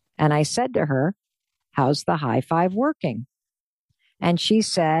 And I said to her, "How's the high five working?" And she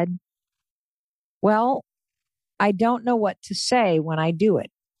said, "Well, I don't know what to say when I do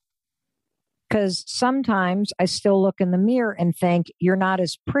it. Because sometimes I still look in the mirror and think you're not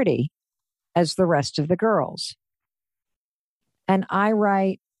as pretty as the rest of the girls." And I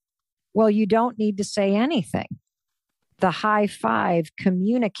write, "Well, you don't need to say anything. The high five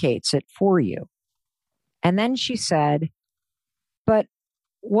communicates it for you." And then she said, "But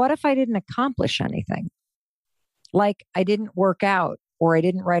what if I didn't accomplish anything? Like I didn't work out or I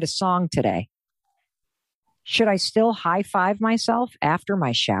didn't write a song today. Should I still high five myself after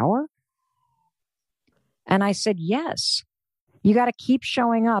my shower?" And I said, "Yes. You got to keep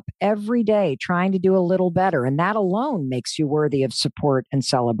showing up every day, trying to do a little better. And that alone makes you worthy of support and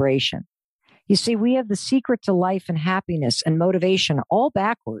celebration. You see, we have the secret to life and happiness and motivation all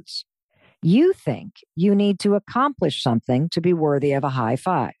backwards. You think you need to accomplish something to be worthy of a high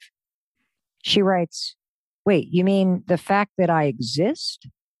five." She writes, "Wait, you mean the fact that I exist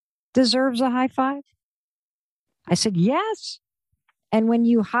deserves a high five?" I said, "Yes. And when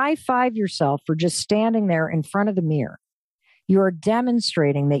you high five yourself for just standing there in front of the mirror, you are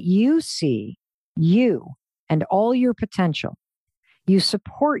demonstrating that you see you and all your potential. You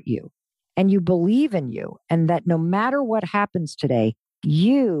support you and you believe in you, and that no matter what happens today,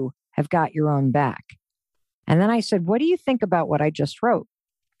 you have got your own back." And then I said, "What do you think about what I just wrote?"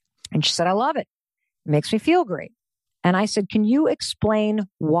 And she said, "I love it. It makes me feel great." And I said, "Can you explain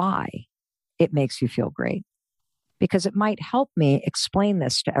why it makes you feel great? Because it might help me explain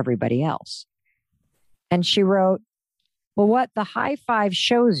this to everybody else." And she wrote, "Well, what the high five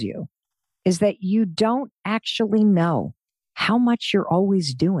shows you is that you don't actually know how much you're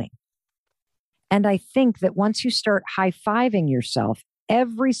always doing. And I think that once you start high-fiving yourself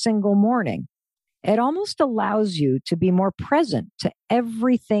every single morning, it almost allows you to be more present to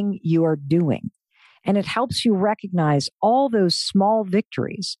everything you are doing. And it helps you recognize all those small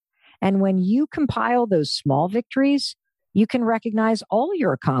victories. And when you compile those small victories, you can recognize all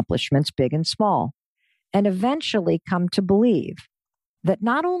your accomplishments, big and small, and eventually come to believe that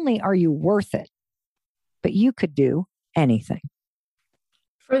not only are you worth it, but you could do anything.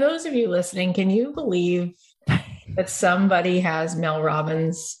 For those of you listening, can you believe that somebody has Mel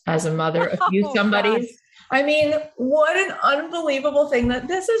Robbins as a mother? A few somebodies. God. I mean, what an unbelievable thing that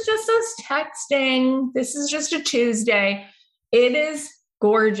this is just us texting. This is just a Tuesday. It is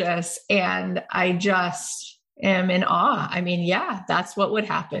gorgeous. And I just am in awe. I mean, yeah, that's what would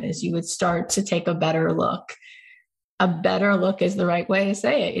happen is you would start to take a better look. A better look is the right way to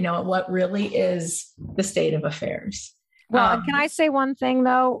say it. You know, what really is the state of affairs. Well, and can I say one thing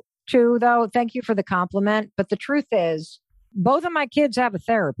though, too, though? Thank you for the compliment. But the truth is, both of my kids have a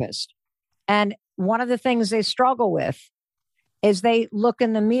therapist. And one of the things they struggle with is they look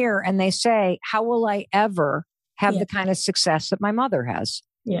in the mirror and they say, how will I ever have the kind of success that my mother has?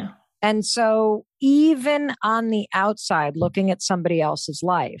 Yeah. And so even on the outside, looking at somebody else's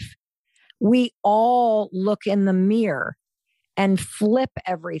life, we all look in the mirror and flip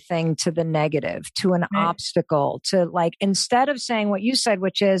everything to the negative, to an obstacle, to like, instead of saying what you said,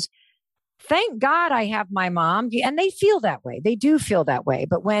 which is, thank God I have my mom. And they feel that way. They do feel that way.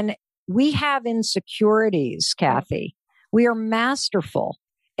 But when we have insecurities, Kathy, we are masterful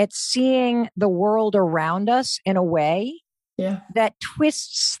at seeing the world around us in a way that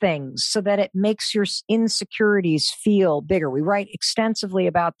twists things so that it makes your insecurities feel bigger. We write extensively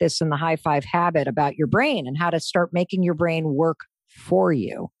about this in the High Five Habit about your brain and how to start making your brain work for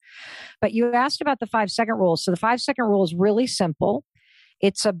you. But you asked about the 5-second rule. So the 5-second rule is really simple.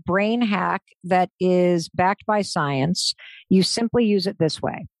 It's a brain hack that is backed by science. You simply use it this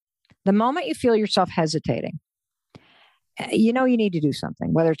way. The moment you feel yourself hesitating, you know you need to do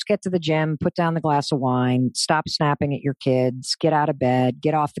something, whether it's get to the gym, put down the glass of wine, stop snapping at your kids, get out of bed,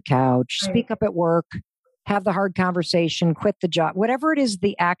 get off the couch, speak up at work, have the hard conversation, quit the job, whatever it is,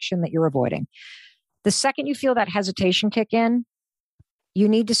 the action that you're avoiding. The second you feel that hesitation kick in, you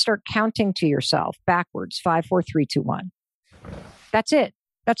need to start counting to yourself backwards, 5, 4, 3, 2, 1. That's it.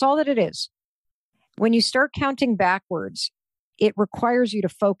 That's all that it is. When you start counting backwards, it requires you to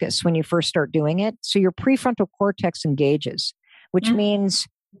focus when you first start doing it. So your prefrontal cortex engages, which means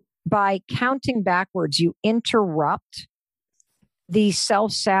by counting backwards, you interrupt the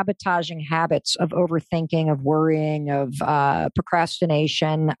self-sabotaging habits of overthinking, of worrying, of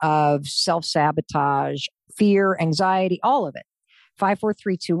procrastination, of self-sabotage, fear, anxiety, all of it. 5, 4,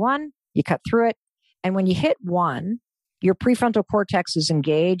 3, 2, 1, you cut through it. And when you hit 1, your prefrontal cortex is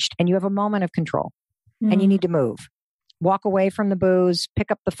engaged and you have a moment of control and you need to move. Walk away from the booze,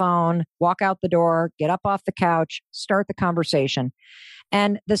 pick up the phone, walk out the door, get up off the couch, start the conversation.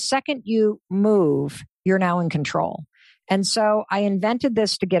 And the second you move, you're now in control. And so I invented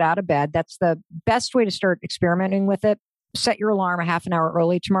this to get out of bed. That's the best way to start experimenting with it. Set your alarm a half an hour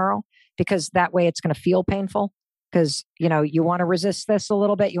early tomorrow, because that way it's going to feel painful. Because, you know, you want to resist this a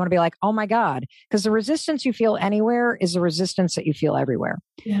little bit. You want to be like, oh my God, because the resistance you feel anywhere is the resistance that you feel everywhere.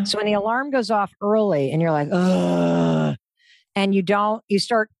 Yeah. So when the alarm goes off early and you're like, ugh, and you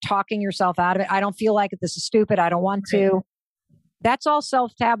start talking yourself out of it. I don't feel like it. This is stupid. I don't want to. That's all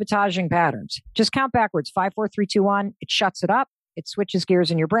self-sabotaging patterns. Just count backwards. 5, 4, 3, 2, 1. It shuts it up. It switches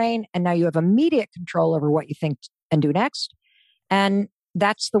gears in your brain. And now you have immediate control over what you think and do next. And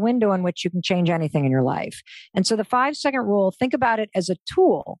that's the window in which you can change anything in your life. And so the 5-second rule, think about it as a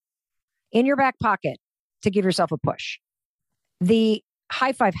tool in your back pocket to give yourself a push. The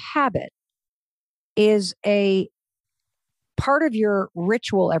High Five Habit is a part of your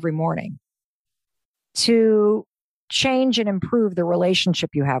ritual every morning to change and improve the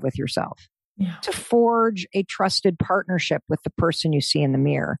relationship you have with yourself, to forge a trusted partnership with the person you see in the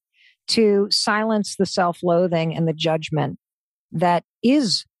mirror, to silence the self-loathing and the judgment that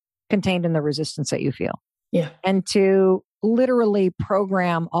is contained in the resistance that you feel. And to literally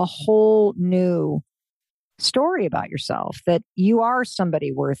program a whole new story about yourself, that you are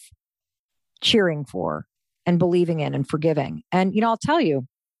somebody worth cheering for and believing in and forgiving. And, you know, I'll tell you,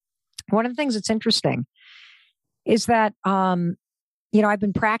 one of the things that's interesting is that, you know, I've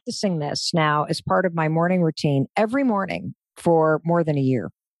been practicing this now as part of my morning routine every morning for more than a year.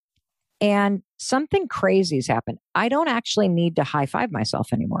 And something crazy has happened. I don't actually need to high five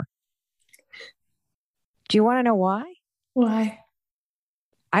myself anymore. Do you want to know why? Why?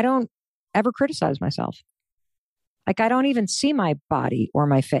 I don't ever criticize myself. Like, I don't even see my body or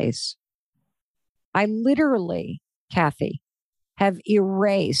my face. I literally, Kathy, have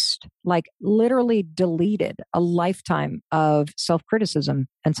erased, like literally deleted a lifetime of self-criticism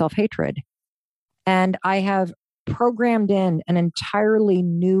and self-hatred. And I have programmed in an entirely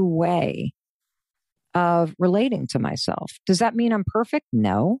new way of relating to myself. Does that mean I'm perfect?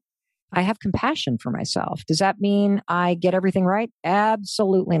 No. I have compassion for myself. Does that mean I get everything right?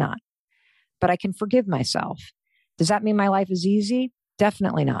 Absolutely not. But I can forgive myself. Does that mean my life is easy?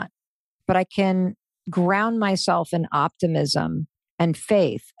 Definitely not. But I can ground myself in optimism and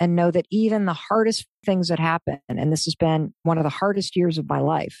faith and know that even the hardest things that happen, and this has been one of the hardest years of my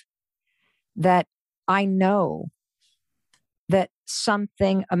life, that I know that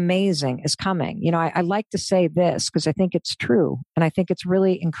something amazing is coming. You know, I like to say this because I think it's true. And I think it's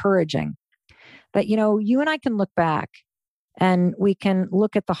really encouraging that, you know, you and I can look back and we can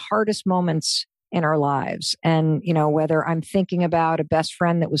look at the hardest moments in our lives. And, you know, whether I'm thinking about a best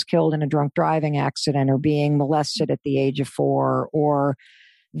friend that was killed in a drunk driving accident or being molested at the age of 4, or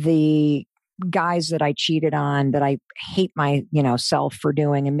the guys that I cheated on that I hate my, self for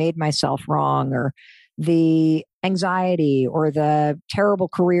doing and made myself wrong, or the anxiety or the terrible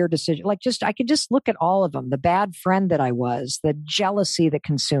career decision. I could just look at all of them. The bad friend that I was, the jealousy that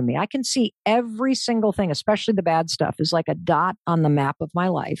consumed me. I can see every single thing, especially the bad stuff, is like a dot on the map of my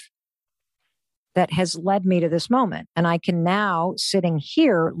life that has led me to this moment. And I can now, sitting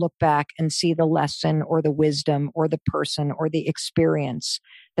here, look back and see the lesson or the wisdom or the person or the experience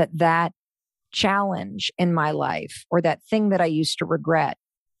that challenge in my life or that thing that I used to regret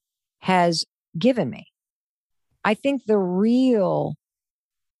has given me. I think the real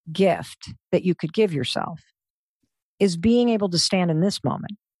gift that you could give yourself is being able to stand in this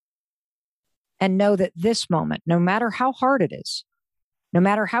moment and know that this moment, no matter how hard it is, no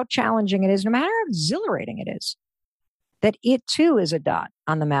matter how challenging it is, no matter how exhilarating it is, that it too is a dot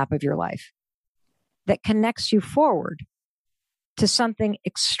on the map of your life that connects you forward to something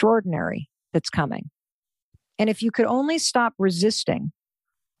extraordinary that's coming. And if you could only stop resisting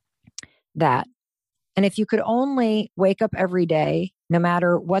that, and if you could only wake up every day, no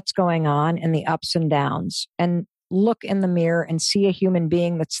matter what's going on in the ups and downs, and look in the mirror and see a human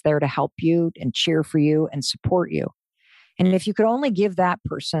being that's there to help you and cheer for you and support you. And if you could only give that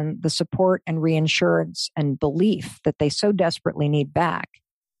person the support and reassurance and belief that they so desperately need back,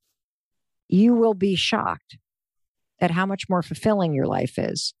 you will be shocked at how much more fulfilling your life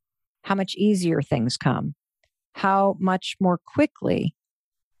is, how much easier things come, how much more quickly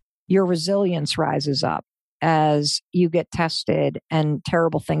your resilience rises up as you get tested and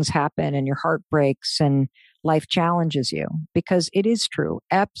terrible things happen and your heart breaks and life challenges you. Because it is true,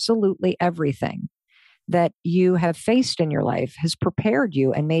 absolutely everything that you have faced in your life has prepared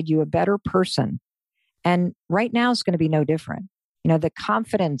you and made you a better person. And right now is going to be no different. The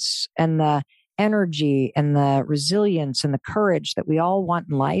confidence and the energy and the resilience and the courage that we all want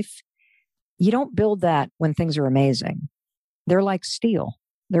in life, you don't build that when things are amazing. They're like steel.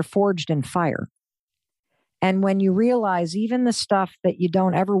 They're forged in fire. And when you realize even the stuff that you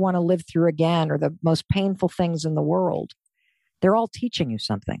don't ever want to live through again, or the most painful things in the world, they're all teaching you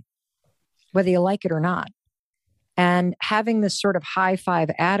something, whether you like it or not. And having this sort of high five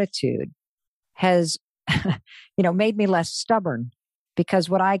attitude has, made me less stubborn, because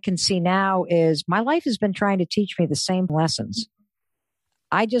what I can see now is my life has been trying to teach me the same lessons.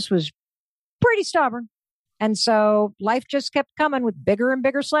 I just was pretty stubborn. And so life just kept coming with bigger and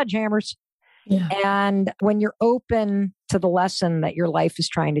bigger sledgehammers. Yeah. And when you're open to the lesson that your life is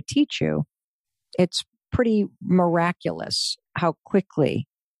trying to teach you, it's pretty miraculous how quickly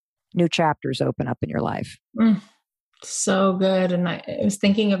new chapters open up in your life. So good. And I was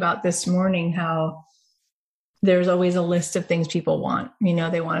thinking about this morning how there's always a list of things people want.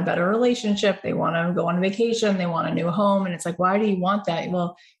 They want a better relationship. They want to go on vacation. They want a new home. And it's like, why do you want that?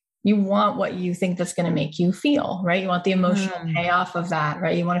 Well, you want what you think that's going to make you feel, right? You want the emotional payoff of that,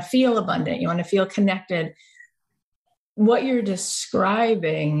 right? You want to feel abundant. You want to feel connected. What you're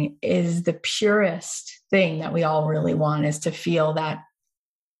describing is the purest thing that we all really want, is to feel that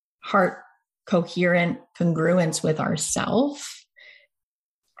heart coherent congruence with ourself.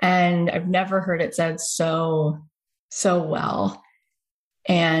 And I've never heard it said so well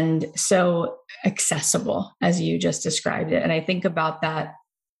and so accessible as you just described it. And I think about that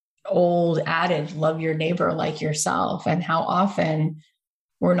old adage, love your neighbor like yourself, and how often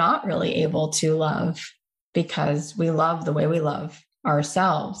we're not really able to love because we love the way we love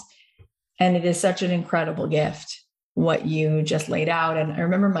ourselves. And it is such an incredible gift, what you just laid out. And I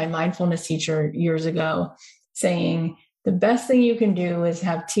remember my mindfulness teacher years ago saying, the best thing you can do is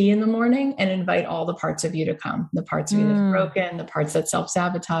have tea in the morning and invite all the parts of you to come, the parts of you that's broken, the parts that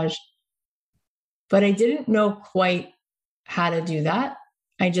self-sabotage. But I didn't know quite how to do that.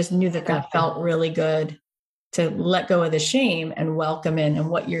 I just knew that that felt really good to let go of the shame and welcome in. And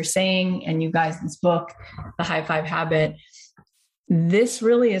what you're saying, and you guys, this book, The High Five Habit, this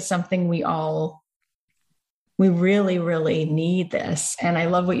really is something we really, really need this. And I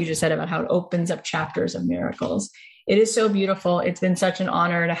love what you just said about how it opens up chapters of miracles. It is so beautiful. It's been such an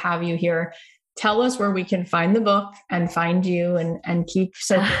honor to have you here. Tell us where we can find the book and find you and keep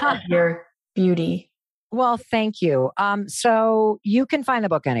soaking up your beauty. Well, thank you. So you can find the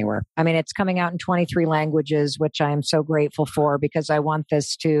book anywhere. I mean, it's coming out in 23 languages, which I am so grateful for because I want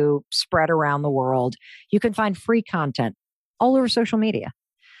this to spread around the world. You can find free content all over social media.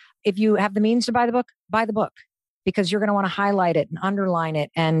 If you have the means to buy the book because you're going to want to highlight it and underline it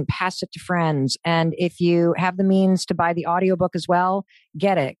and pass it to friends. And if you have the means to buy the audiobook as well,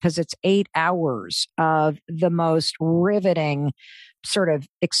 get it because it's 8 hours of the most riveting sort of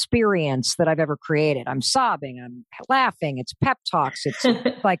experience that I've ever created. I'm sobbing, I'm laughing, it's pep talks, it's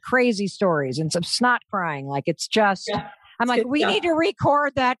like crazy stories and some snot crying. Like it's just, yeah, I'm like, we need to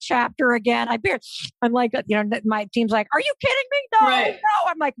record that chapter again. I'm like, my team's like, are you kidding me? No, no.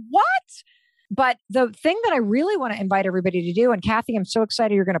 I'm like, what? But the thing that I really want to invite everybody to do, and Kathy, I'm so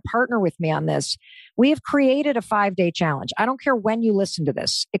excited you're going to partner with me on this. We have created a 5-day challenge. I don't care when you listen to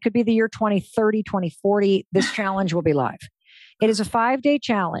this. It could be the year 2030, 2040. This challenge will be live. It is a 5-day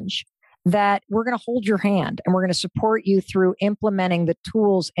challenge that we're going to hold your hand and we're going to support you through implementing the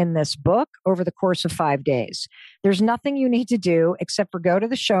tools in this book over the course of 5 days. There's nothing you need to do except for go to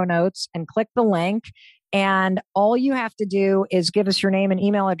the show notes and click the link. And all you have to do is give us your name and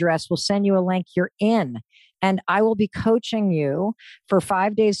email address. We'll send you a link. You're in. And I will be coaching you for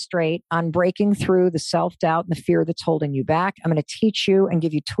 5 days straight on breaking through the self-doubt and the fear that's holding you back. I'm going to teach you and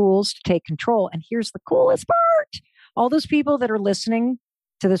give you tools to take control. And here's the coolest part. All those people that are listening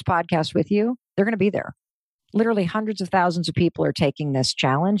to this podcast with you, they're going to be there. Literally hundreds of thousands of people are taking this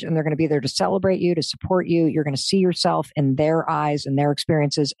challenge and they're going to be there to celebrate you, to support you. You're going to see yourself in their eyes and their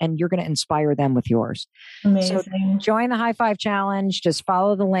experiences, and you're going to inspire them with yours. Amazing. So join the High Five Challenge. Just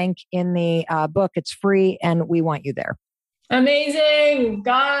follow the link in the book. It's free and we want you there. Amazing.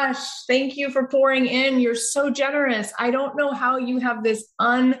 Gosh, thank you for pouring in. You're so generous. I don't know how you have this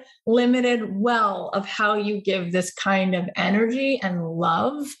unlimited well of how you give this kind of energy and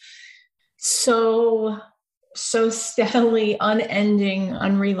love. So steadily, unending,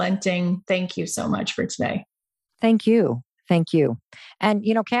 unrelenting. Thank you so much for today. Thank you. Thank you. And,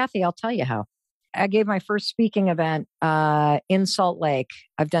 Kathy, I'll tell you how. I gave my first speaking event in Salt Lake.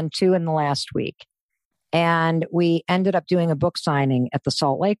 I've done 2 in the last week. And we ended up doing a book signing at the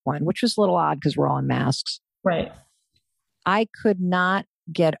Salt Lake one, which was a little odd because we're all in masks. Right. I could not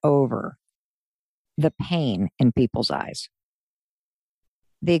get over the pain in people's eyes,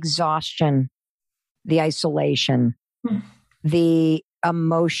 the exhaustion, the isolation, the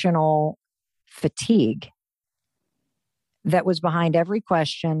emotional fatigue that was behind every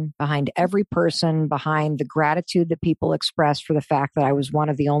question, behind every person, behind the gratitude that people expressed for the fact that I was one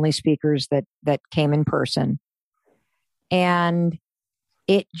of the only speakers that came in person. And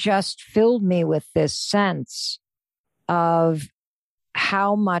it just filled me with this sense of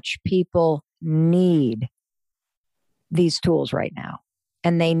how much people need these tools right now.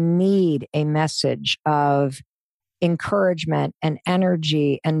 And they need a message of encouragement and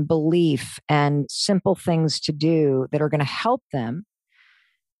energy and belief and simple things to do that are going to help them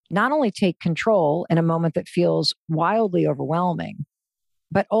not only take control in a moment that feels wildly overwhelming,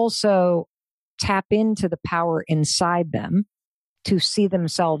 but also tap into the power inside them to see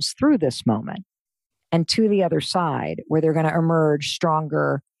themselves through this moment and to the other side where they're going to emerge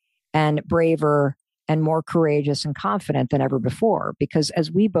stronger and braver and more courageous and confident than ever before. Because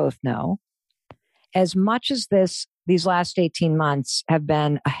as we both know, as much as these last 18 months have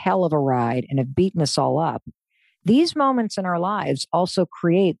been a hell of a ride and have beaten us all up, these moments in our lives also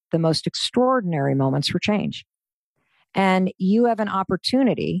create the most extraordinary moments for change. And you have an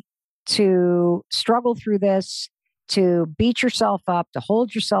opportunity to struggle through this, to beat yourself up, to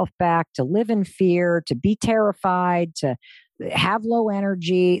hold yourself back, to live in fear, to be terrified, to have low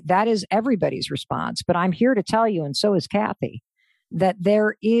energy. That is everybody's response. But I'm here to tell you, and so is Kathy, that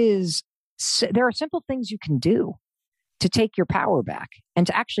there are simple things you can do to take your power back and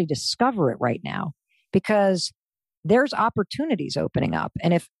to actually discover it right now, because there's opportunities opening up.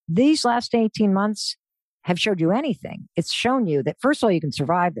 And if these last 18 months have showed you anything, it's shown you that, first of all, you can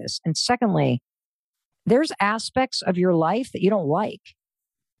survive this. And secondly, there's aspects of your life that you don't like.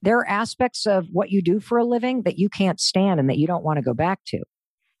 There are aspects of what you do for a living that you can't stand and that you don't want to go back to.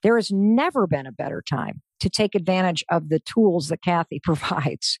 There has never been a better time to take advantage of the tools that Kathy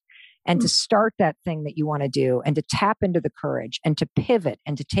provides. and to start that thing that you want to do and to tap into the courage and to pivot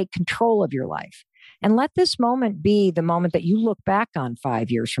and to take control of your life. And let this moment be the moment that you look back on 5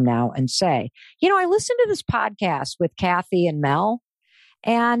 years from now and say, you know, I listened to this podcast with Kathy and Mel,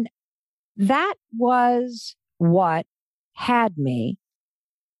 and that was what had me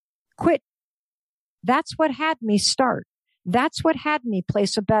quit. That's what had me start. That's what had me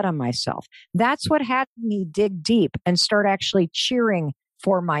place a bet on myself. That's what had me dig deep and start actually cheering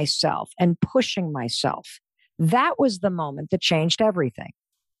for myself and pushing myself. That was the moment that changed everything.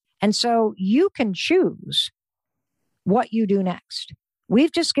 And so you can choose what you do next.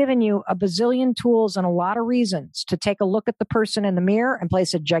 We've just given you a bazillion tools and a lot of reasons to take a look at the person in the mirror and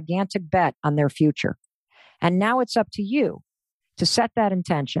place a gigantic bet on their future. And now it's up to you to set that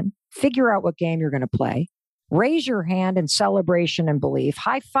intention, figure out what game you're going to play, raise your hand in celebration and belief,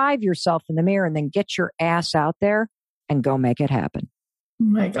 high five yourself in the mirror, and then get your ass out there and go make it happen. Oh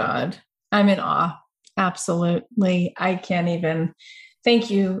my God. I'm in awe. Absolutely. I can't even.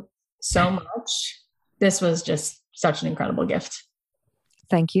 Thank you so much. This was just such an incredible gift.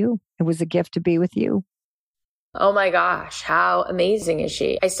 Thank you. It was a gift to be with you. Oh my gosh, how amazing is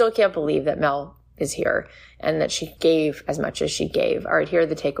she? I still can't believe that Mel is here and that she gave as much as she gave. All right, here are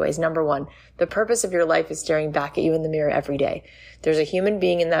the takeaways. Number one, the purpose of your life is staring back at you in the mirror every day. There's a human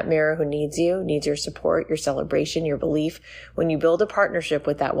being in that mirror who needs you, needs your support, your celebration, your belief. When you build a partnership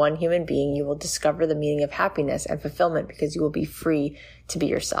with that one human being, you will discover the meaning of happiness and fulfillment because you will be free to be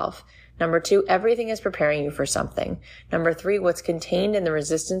yourself. Number two, everything is preparing you for something. Number three, what's contained in the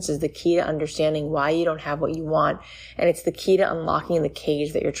resistance is the key to understanding why you don't have what you want, and it's the key to unlocking the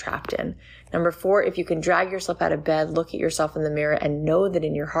cage that you're trapped in. Number four, if you can drag yourself out of bed, look at yourself in the mirror, and know that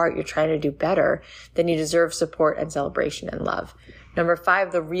in your heart you're trying to do better, then you deserve support and celebration and love. Number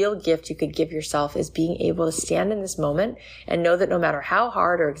five, the real gift you could give yourself is being able to stand in this moment and know that no matter how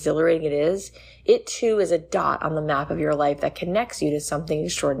hard or exhilarating it is, it too is a dot on the map of your life that connects you to something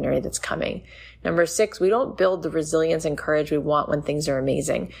extraordinary that's coming. Number six, we don't build the resilience and courage we want when things are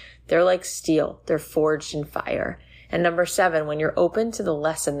amazing. They're like steel. They're forged in fire. And number seven, when you're open to the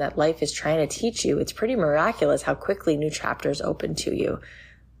lesson that life is trying to teach you, it's pretty miraculous how quickly new chapters open to you.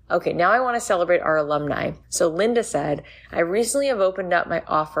 Okay, now I want to celebrate our alumni. So Linda said, I recently have opened up my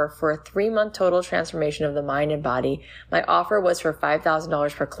offer for a 3-month total transformation of the mind and body. My offer was for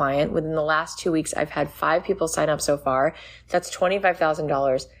 $5,000 per client. Within the last 2 weeks, I've had 5 people sign up so far. That's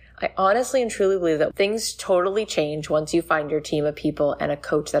 $25,000. I honestly and truly believe that things totally change once you find your team of people and a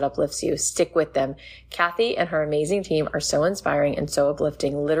coach that uplifts you. Stick with them. Kathy and her amazing team are so inspiring and so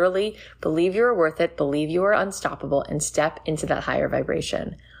uplifting. Literally, believe you are worth it, believe you are unstoppable, and step into that higher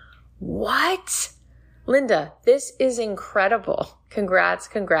vibration. What? Linda, this is incredible. Congrats,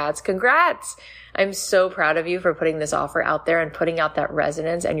 congrats, congrats. I'm so proud of you for putting this offer out there and putting out that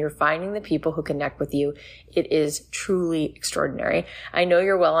resonance, and you're finding the people who connect with you. It is truly extraordinary. I know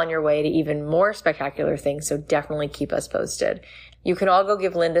you're well on your way to even more spectacular things, so definitely keep us posted. You can all go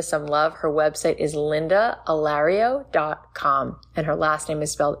give Linda some love. Her website is lindaalario.com, and her last name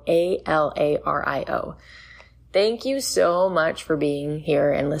is spelled Alario. Thank you so much for being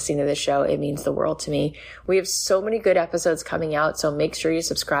here and listening to this show. It means the world to me. We have so many good episodes coming out, so make sure you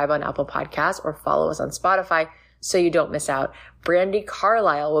subscribe on Apple Podcasts or follow us on Spotify so you don't miss out. Brandi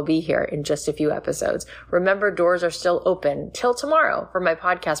Carlisle will be here in just a few episodes. Remember, doors are still open till tomorrow for my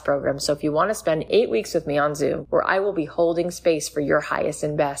podcast program. So if you want to spend 8 weeks with me on Zoom, where I will be holding space for your highest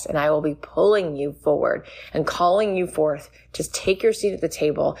and best, and I will be pulling you forward and calling you forth to take your seat at the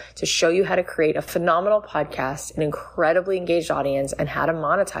table to show you how to create a phenomenal podcast, an incredibly engaged audience, and how to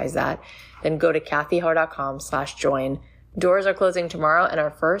monetize that, then go to kathyheller.com/join. Doors are closing tomorrow, and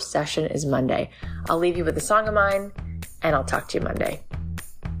our first session is Monday. I'll leave you with a song of mine, and I'll talk to you Monday.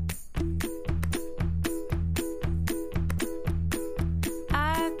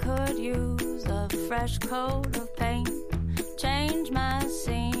 I could use a fresh coat of paint, change my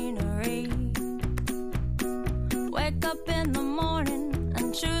scenery, wake up in the morning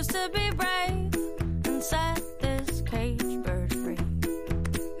and choose to be brave and set